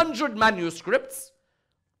 100 manuscripts.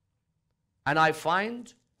 And I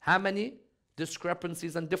find how many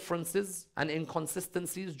discrepancies and differences and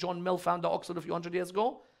inconsistencies John Mill found at Oxford a few hundred years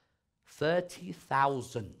ago?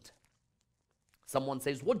 30,000. Someone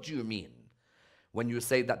says, what do you mean when you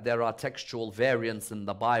say that there are textual variants in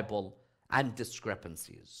the Bible and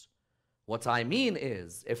discrepancies? What I mean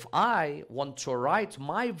is, if I want to write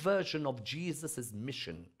my version of Jesus'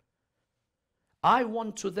 mission, I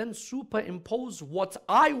want to then superimpose what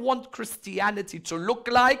I want Christianity to look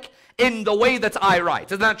like in the way that I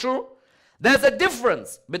write. Isn't that true? There's a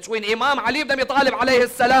difference between Imam Ali ibn Abi Talib alayhi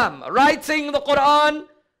salam writing the Quran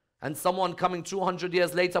and someone coming 200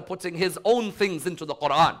 years later putting his own things into the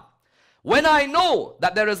Quran. When I know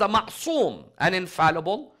that there is a ma'soom, an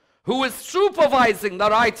infallible, who is supervising the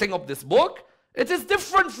writing of this book, it is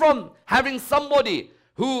different from having somebody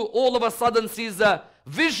who all of a sudden sees a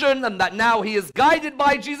vision and that now he is guided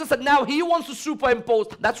by Jesus and now he wants to superimpose.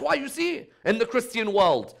 That's why you see in the Christian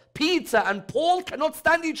world, Peter and Paul cannot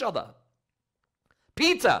stand each other.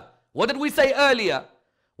 Peter, what did we say earlier?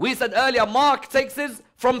 We said earlier, Mark takes his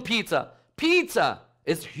from Peter. Peter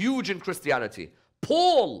is huge in Christianity.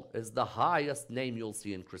 Paul is the highest name you'll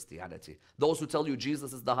see in Christianity. Those who tell you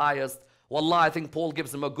Jesus is the highest, wallah, I think Paul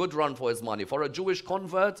gives him a good run for his money. For a Jewish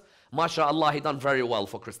convert, mashallah, he done very well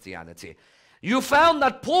for Christianity. You found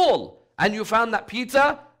that Paul and you found that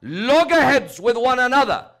Peter, loggerheads with one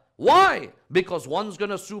another. Why? Because one's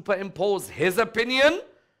going to superimpose his opinion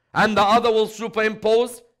and the other will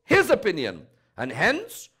superimpose his opinion. And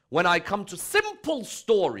hence, when I come to simple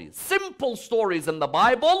stories in the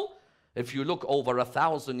Bible, if you look over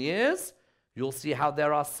 1,000 years, you'll see how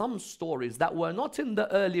there are some stories that were not in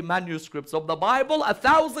the early manuscripts of the Bible.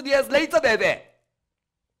 1,000 years later, they're there.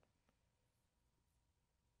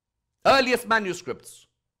 Earliest manuscripts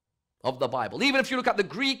of the Bible. Even if you look at the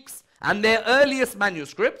Greeks and their earliest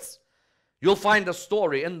manuscripts, you'll find a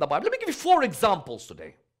story in the Bible. Let me give you 4 examples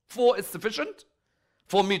today. 4 is sufficient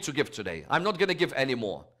for me to give today. I'm not going to give any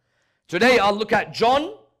more. Today I'll look at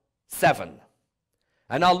John 7.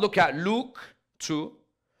 And I'll look at Luke 2,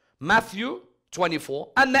 Matthew 24,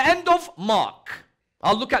 and the end of Mark.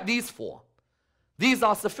 I'll look at these 4. These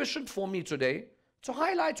are sufficient for me today to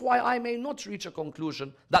highlight why I may not reach a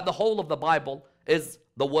conclusion that the whole of the Bible is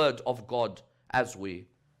the word of God as we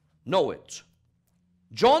know it.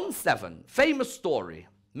 John 7, famous story.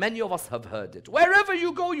 Many of us have heard it. Wherever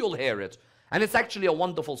you go, you'll hear it. And it's actually a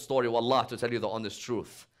wonderful story, wallah, to tell you the honest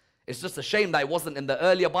truth. It's just a shame that it wasn't in the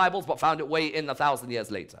earlier Bibles, but found its way in 1,000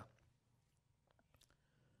 years later.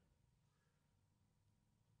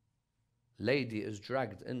 Lady is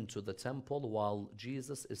dragged into the temple while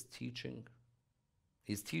Jesus is teaching.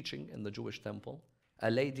 He's teaching in the Jewish temple.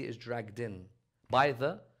 A lady is dragged in by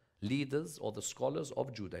the leaders or the scholars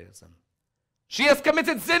of Judaism. She has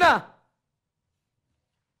committed zina.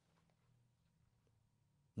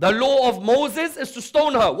 The law of Moses is to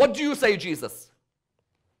stone her. What do you say, Jesus?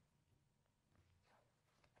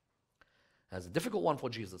 That's a difficult one for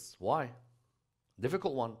Jesus. Why?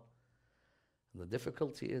 Difficult one. The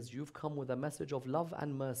difficulty is you've come with a message of love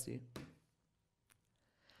and mercy.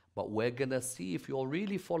 But we're going to see if you're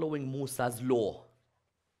really following Musa's law.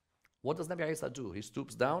 What does Nabi Isa do? He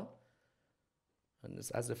stoops down and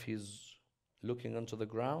it's as if he's looking onto the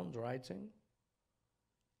ground, writing.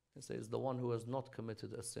 He says, the one who has not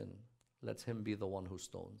committed a sin, let him be the one who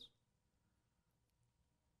stones.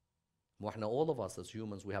 All of us as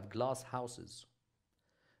humans, we have glass houses.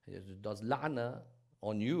 It does la'na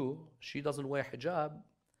on you. She doesn't wear hijab.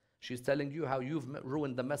 She's telling you how you've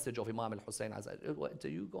ruined the message of Imam al-Hussein. Do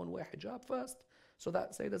you go and wear hijab first? So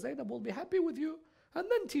that Sayyidah Zainab will be happy with you. And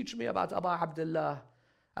then teach me about Aba Abdullah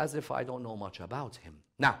as if I don't know much about him.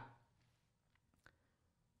 Now,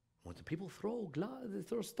 when the people they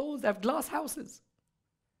throw stones, they have glass houses.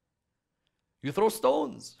 You throw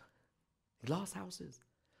stones, glass houses.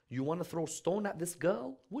 You want to throw stone at this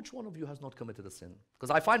girl? Which one of you has not committed a sin?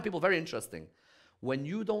 Because I find people very interesting. When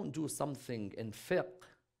you don't do something in fiqh,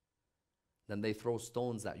 then they throw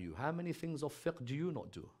stones at you. How many things of fiqh do you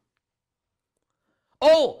not do?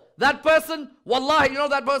 Oh, that person, wallahi, you know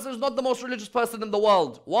that person is not the most religious person in the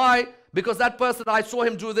world. Why? Because that person, I saw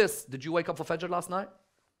him do this. Did you wake up for Fajr last night?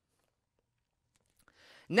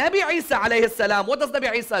 Nabi Isa alayhi salam, what does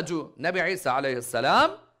Nabi Isa do? Nabi Isa alayhi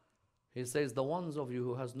salam, he says, the ones of you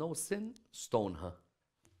who has no sin, stone her.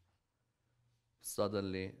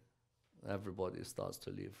 Suddenly, everybody starts to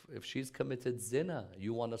leave. If she's committed zina,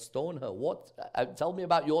 you want to stone her. What? Tell me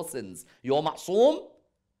about your sins. You're ma'soom?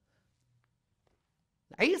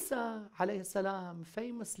 Isa alayhi salam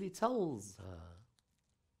famously tells her,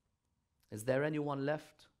 is there anyone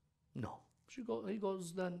left? No. He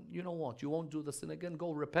goes, then you know what? You won't do the sin again.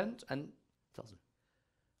 Go repent, and tells her.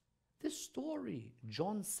 This story,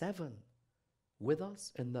 John 7, with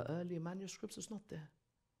us in the early manuscripts is not there.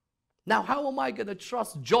 Now, how am I going to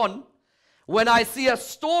trust John when I see a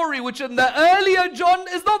story which in the earlier John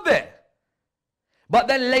is not there? But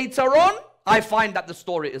then later on, I find that the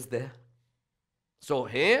story is there. So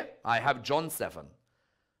here, I have John 7.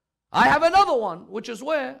 I have another one, which is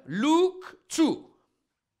where? Luke 2.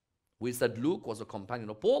 We said Luke was a companion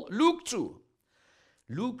of Paul. Luke 2.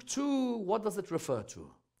 Luke 2, what does it refer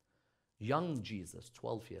to? Young Jesus,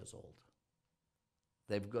 12 years old.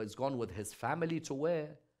 He's gone with his family to where?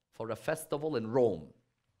 For a festival in Rome.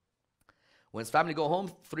 When his family go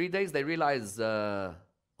home, 3 days, they realize, oh,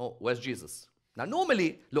 where's Jesus? Now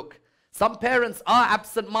normally, look, some parents are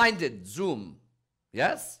absent-minded, Zoom.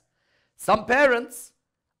 Yes? Some parents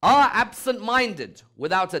are absent-minded,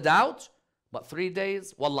 without a doubt. But 3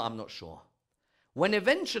 days, wallah, I'm not sure. When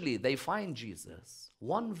eventually they find Jesus,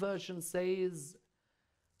 one version says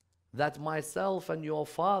that myself and your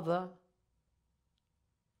father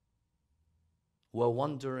were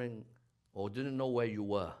wondering or didn't know where you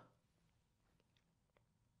were.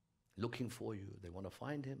 Looking for you. They want to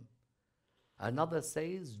find him. Another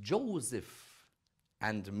says Joseph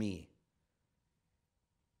and me.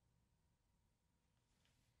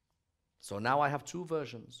 So now I have 2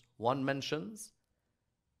 versions. One mentions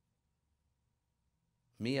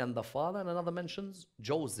Me and the Father, and another mentions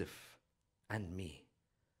Joseph and me.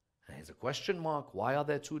 And here's a question mark. Why are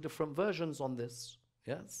there two different versions on this?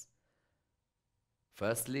 Yes.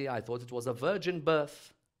 Firstly, I thought it was a virgin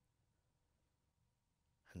birth.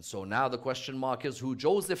 And so now the question mark is who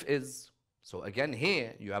Joseph is. So again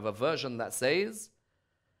here, you have a version that says,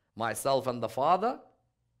 myself and the Father,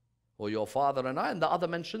 or your father and I, and the other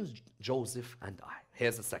mentions Joseph and I.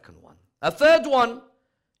 Here's the second one. A third one,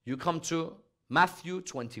 you come to Matthew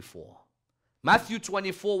 24. Matthew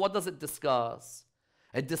 24, what does it discuss?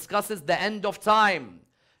 It discusses the end of time.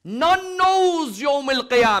 None knows Yawm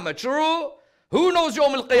al-Qiyamah. True? Who knows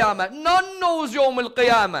Yawm al-Qiyamah? None knows Yawm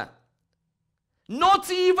al-Qiyamah. Not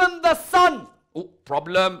even the Son. Oh,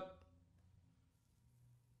 problem.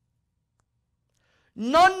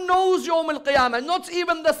 None knows Yawm al-Qiyamah. Not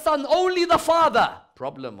even the Son, only the Father.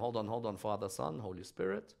 Problem. Hold on. Father, Son, Holy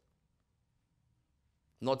Spirit.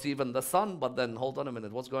 Not even the Son, but then hold on a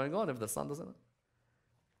minute. What's going on if the Son doesn't know?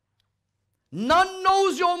 None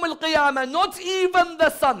knows Yawm al-Qiyamah, not even the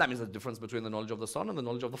Son. That means the difference between the knowledge of the Son and the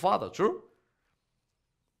knowledge of the Father. True?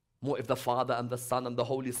 More if the Father and the Son and the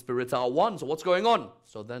Holy Spirit are one. So what's going on?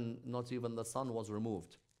 So then not even the Son was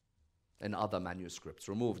removed. In other manuscripts,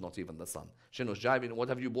 removed not even the Son. Shinush Jaibin, what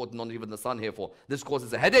have you bought not even the Son here for? This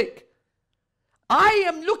causes a headache. I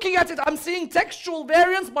am looking at it, I'm seeing textual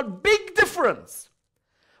variance, but big difference.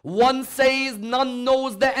 One says none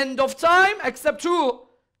knows the end of time except who?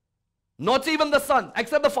 Not even the Son,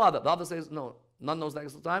 except the Father. The other says no, none knows the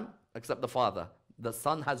end of time except the Father. The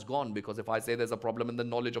Son has gone, because if I say there's a problem in the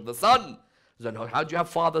knowledge of the Son, then how do you have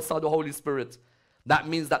Father, Son, or Holy Spirit? That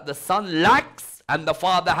means that the Son lacks and the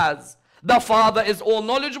Father has. The Father is all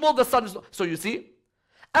knowledgeable, the Son is not. So you see,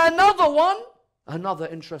 another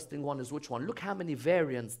interesting one is which one? Look how many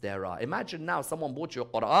variants there are. Imagine now someone bought you a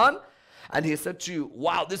Quran and he said to you,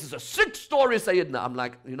 wow, this is a sick story, Sayyidina. I'm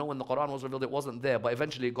like, you know, when the Quran was revealed, it wasn't there, but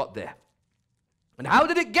eventually it got there. And how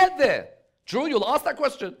did it get there? True, you'll ask that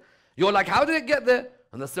question. You're like, how did it get there?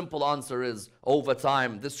 And the simple answer is, over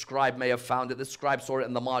time, this scribe may have found it, this scribe saw it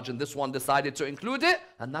in the margin, this one decided to include it,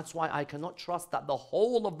 and that's why I cannot trust that the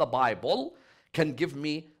whole of the Bible can give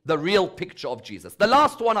me the real picture of Jesus. The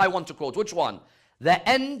last one I want to quote, which one? The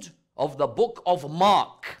end of the book of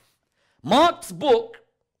Mark. Mark's book,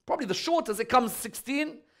 probably the shortest, it comes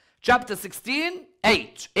chapter 16,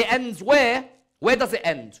 8. It ends where? Where does it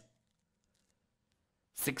end?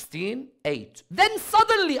 16:8. Then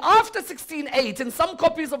suddenly, after 16:8, in some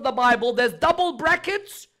copies of the Bible, there's double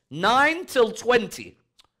brackets, 9 till 20.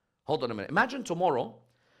 Hold on a minute. Imagine tomorrow,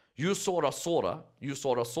 you saw a surah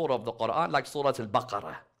of the Quran, like Surah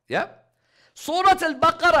Al-Baqarah. Yeah? Surah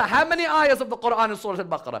Al-Baqarah, how many ayahs of the Quran in Surah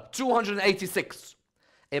Al-Baqarah? 286.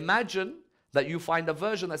 Imagine that you find a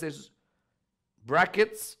version that says,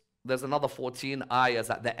 brackets, there's another 14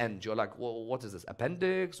 ayahs at the end. You're like, well, what is this?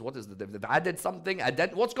 Appendix? What is this? They've added something?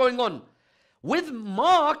 What's going on? With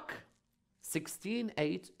Mark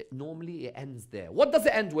 16:8, normally it ends there. What does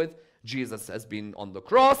it end with? Jesus has been on the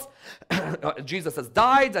cross. Jesus has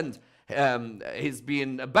died and he's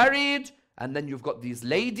been buried. And then you've got these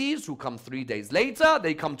ladies who come 3 days later.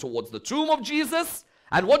 They come towards the tomb of Jesus.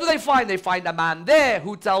 And what do they find? They find a man there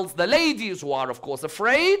who tells the ladies, who are of course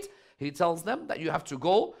afraid, he tells them that you have to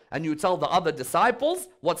go and you tell the other disciples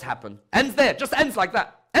what's happened. Ends there, just ends like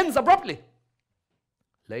that. Ends abruptly.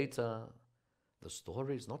 Later, the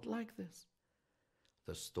story is not like this.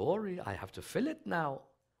 The story, I have to fill it now.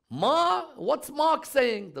 What's Mark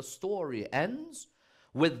saying? The story ends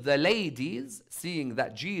with the ladies seeing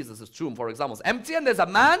that Jesus' tomb, for example, is empty, and there's a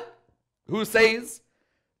man who says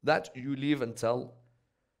that you leave and tell,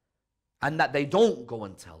 and that they don't go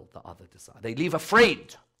and tell the other disciples. They leave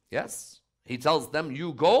afraid. Yes, he tells them,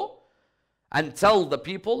 you go and tell the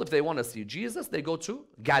people if they want to see Jesus, they go to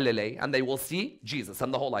Galilee and they will see Jesus,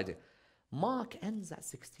 and the whole idea. Mark ends at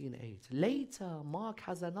 16:8. Later, Mark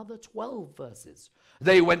has another 12 verses.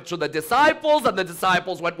 They went to the disciples and the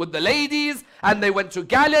disciples went with the ladies and they went to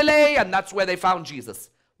Galilee and that's where they found Jesus.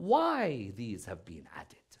 Why these have been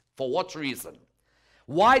added? For what reason?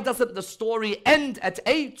 Why doesn't the story end at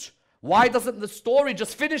 8? Why doesn't the story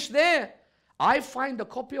just finish there? I find a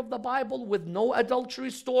copy of the Bible with no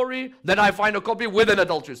adultery story, then I find a copy with an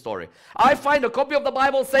adultery story. I find a copy of the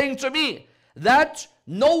Bible saying to me that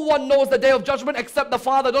no one knows the day of judgment except the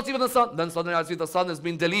Father, not even the Son. Then suddenly I see the Son has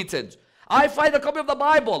been deleted. I find a copy of the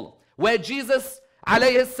Bible where Jesus,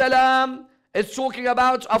 alayhi salam, is talking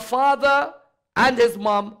about a father and his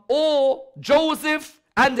mom, or Joseph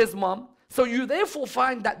and his mom. So you therefore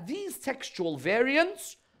find that these textual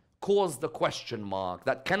variants cause the question mark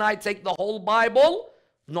that can I take the whole Bible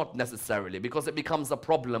Not necessarily, because it becomes a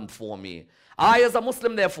problem for me. I, as a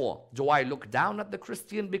Muslim, therefore, do I look down at the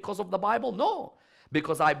Christian because of the Bible? No,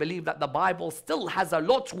 because I believe that the Bible still has a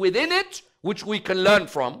lot within it which we can learn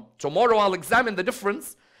from. Tomorrow I'll examine the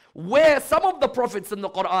difference. Where some of the prophets in the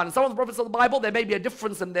Quran, some of the prophets of the Bible, there may be a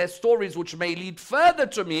difference in their stories which may lead further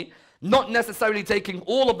to me, not necessarily taking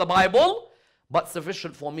all of the Bible, but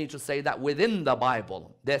sufficient for me to say that within the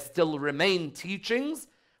Bible, there still remain teachings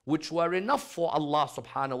which were enough for Allah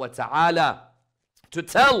subhanahu wa ta'ala to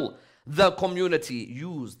tell the community,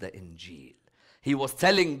 use the Injil. He was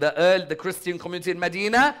telling the Christian community in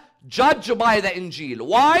Medina, judge by the Injil.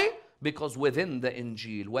 Why? Because within the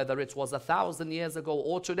Injil, whether it was 1,000 years ago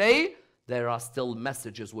or today, there are still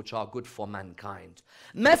messages which are good for mankind.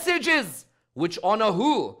 Messages which honor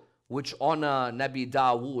who? Which honor Nabi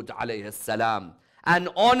Dawood alayhi salam. And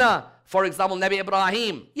honor, for example, Nabi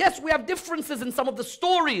Ibrahim. Yes, we have differences in some of the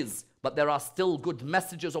stories, but there are still good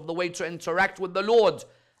messages of the way to interact with the Lord.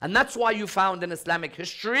 And that's why you found in Islamic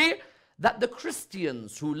history that the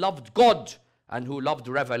Christians who loved God and who loved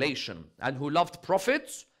revelation and who loved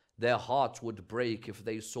prophets, their heart would break if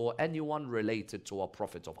they saw anyone related to a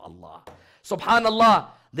prophet of Allah. Subhanallah,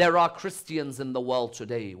 there are Christians in the world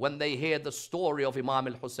today. When they hear the story of Imam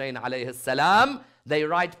al-Hussein alayhi salam, they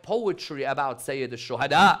write poetry about Sayyid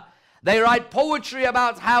al-Shuhada. They write poetry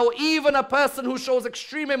about how even a person who shows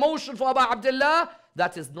extreme emotion for Abu Abdullah,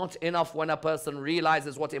 that is not enough when a person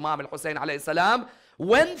realizes what Imam al-Hussein alayhi salam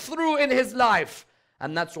went through in his life.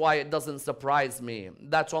 And that's why it doesn't surprise me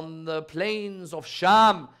that on the plains of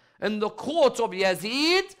Sham, in the court of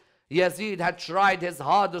Yazid, Yazid had tried his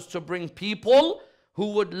hardest to bring people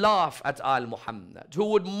who would laugh at Al-Muhammad, who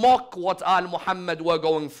would mock what Al-Muhammad were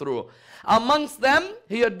going through. Amongst them,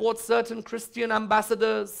 he had brought certain Christian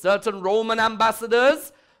ambassadors, certain Roman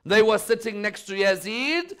ambassadors. They were sitting next to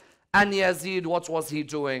Yazid, and Yazid, what was he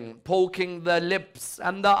doing? Poking the lips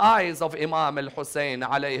and the eyes of Imam al-Hussein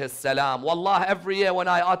alayhi salam. Wallah, every year when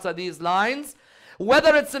I utter these lines,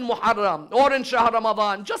 whether it's in Muharram or in Shahr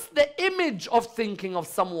Ramadan, just the image of thinking of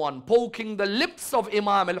someone poking the lips of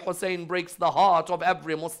Imam al-Hussein breaks the heart of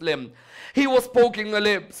every Muslim. He was poking the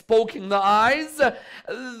lips, poking the eyes.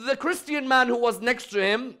 The Christian man who was next to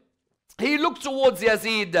him, he looked towards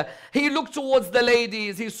Yazid. He looked towards the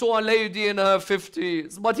ladies. He saw a lady in her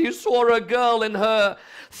 50s, but he saw a girl in her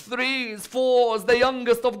 3s, 4s, the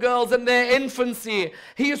youngest of girls in their infancy.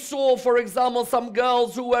 He saw, for example, some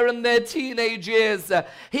girls who were in their teenage years.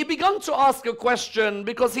 He began to ask a question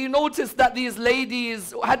because he noticed that these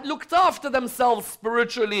ladies had looked after themselves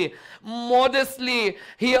spiritually, modestly.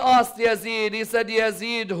 He asked Yazid, he said,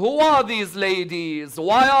 Yazid, who are these ladies?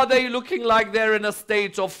 Why are they looking like they're in a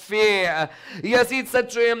state of fear? Yazid said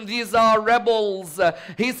to him, these are rebels.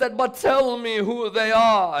 He said, but tell me who they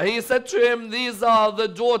are. He said to him, these are the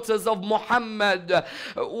daughters of Muhammad.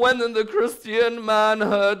 When the Christian man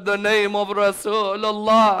heard the name of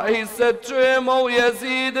Rasulullah, he said to him, oh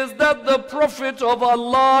Yazid, is that the Prophet of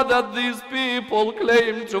Allah that these people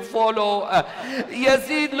claim to follow?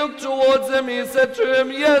 Yazid looked towards him. He said to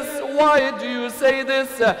him, yes, why do you say this?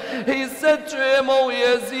 He said to him, oh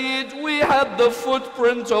Yazid, we had the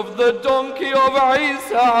footprint of the donkey of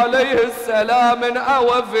Isa alayhi salam in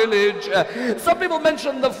our village. Some people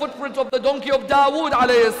mention the footprint of the donkey of Dawood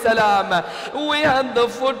alayhi salam. We had the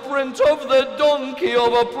footprint of the donkey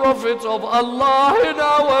of a prophet of Allah in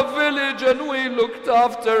our village, and we looked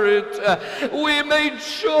after it. We made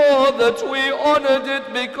sure that we honored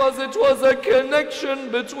it because it was a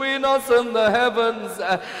connection between us and the heavens.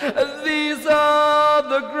 These are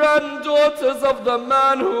the granddaughters of the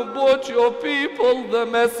man who brought your people the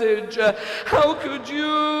message. How could you,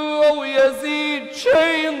 oh Yazid,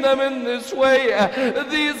 chain them in this way?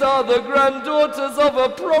 These are the granddaughters of a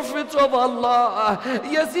prophet of Allah.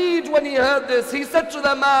 Yazid, when he heard this, he said to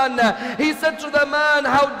the man,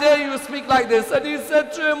 how dare you speak like this? And he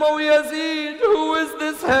said to him, oh Yazid, who is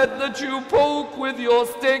this head that you poke with your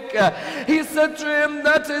stick? He said to him,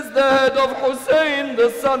 that is the head of Hussein,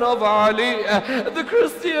 the son of Ali. The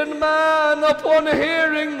Christian man, upon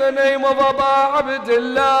hearing the name of Abu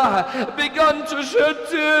Abdullah, began to shed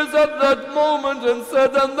tears at that moment and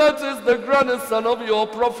said, and that is the grandson of your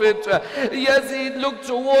prophet. Yazid looked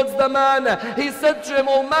towards the man. He said to him,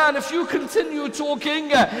 oh man, if you continue talking,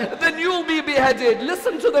 then you'll be beheaded.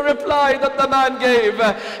 Listen to the reply that the man gave.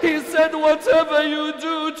 He said, whatever you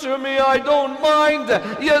do to me, I don't mind.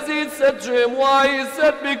 Yazid said to him, why? He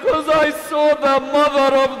said, because I saw the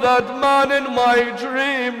mother of that man in my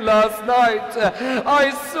dream last night.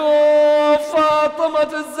 I saw Fatima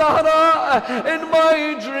Zahra in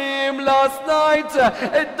my dream last night.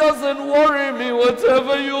 It doesn't worry me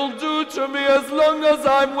whatever you'll do to me as long as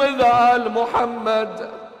I'm with Al Muhammad.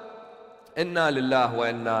 Inna lillahi wa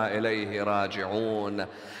inna ilayhi raji'un.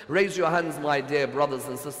 Raise your hands, my dear brothers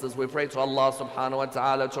and sisters. We pray to Allah subhanahu wa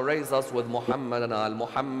ta'ala to raise us with Muhammad and Al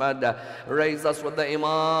Muhammad. Raise us with the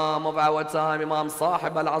Imam of our time, Imam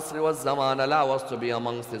Sahib al-Asr wa zaman. Allow us to be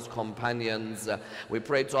amongst his companions. We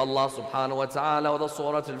pray to Allah subhanahu wa ta'ala with the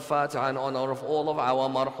Surah Al-Fatiha in honor of all of our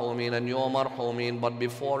marhumeen and your marhumeen. But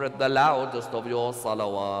before it, the loudest of your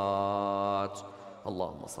salawat.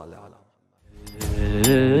 Allahumma salli ala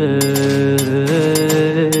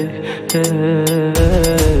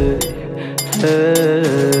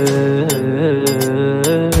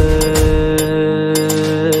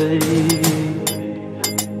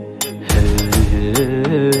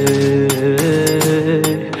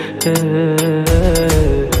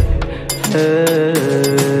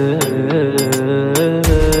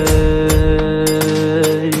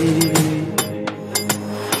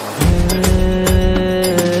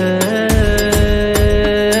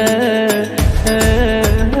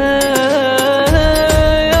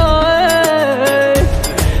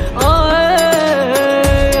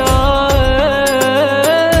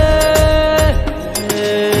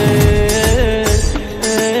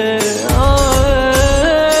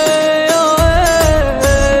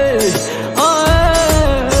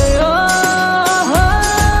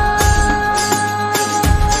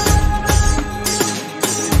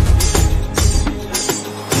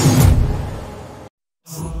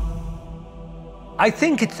I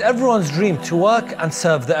think it's everyone's dream to work and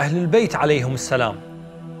serve the Ahlul Bayt alayhum salam.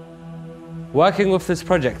 Working with this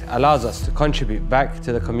project allows us to contribute back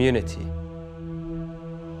to the community.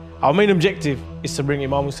 Our main objective is to bring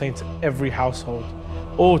Imam Hussein to every household,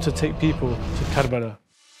 or to take people to Karbala.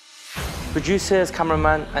 Producers,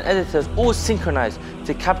 cameramen and editors all synchronize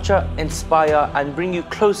to capture, inspire and bring you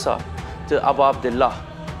closer to Abu Abdullah.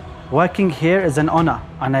 Working here is an honor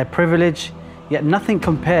and a privilege, yet nothing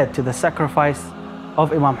compared to the sacrifice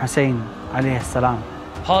of Imam Hussein alayhi salam.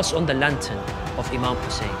 Pass on the lantern of Imam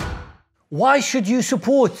Hussein. Why should you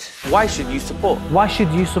support? Why should you support? Why should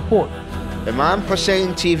you support? Imam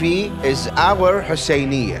Hussein TV is our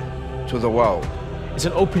Husseiniyyah to the world. It's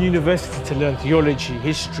an open university to learn theology,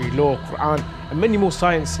 history, law, Quran and many more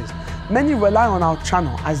sciences. Many rely on our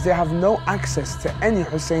channel as they have no access to any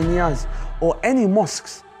Husseiniyas or any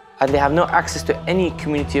mosques. And they have no access to any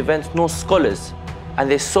community events nor scholars, and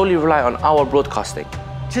they solely rely on our broadcasting.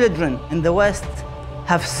 Children in the West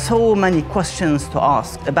have so many questions to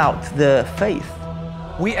ask about the faith.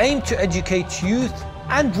 We aim to educate youth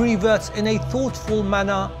and reverts in a thoughtful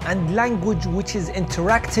manner and language which is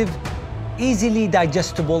interactive, easily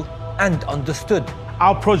digestible and understood.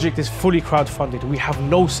 Our project is fully crowdfunded. We have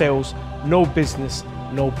no sales, no business,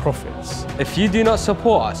 no profits. If you do not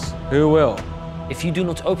support us, who will? If you do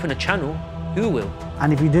not open a channel, who will?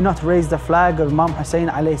 And if you do not raise the flag of Imam Hussein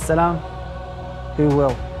alayhi salam, who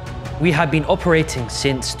will? We have been operating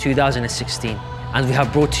since 2016 and we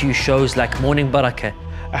have brought to you shows like Morning Barakah,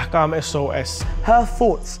 Ahkam SOS, Her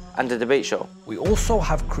Thoughts and the debate show. We also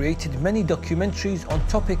have created many documentaries on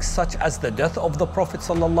topics such as the death of the Prophet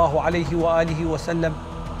sallallahu alaihi wasallam,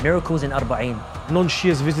 Miracles in Arba'een,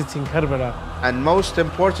 non-Shias visiting Karbala, And most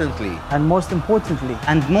importantly,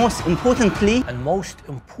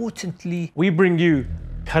 we bring you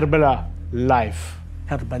Karbala live.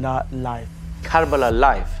 Karbala Live. Karbala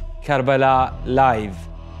Live. Karbala Live.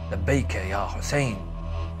 لبيك يا حسين.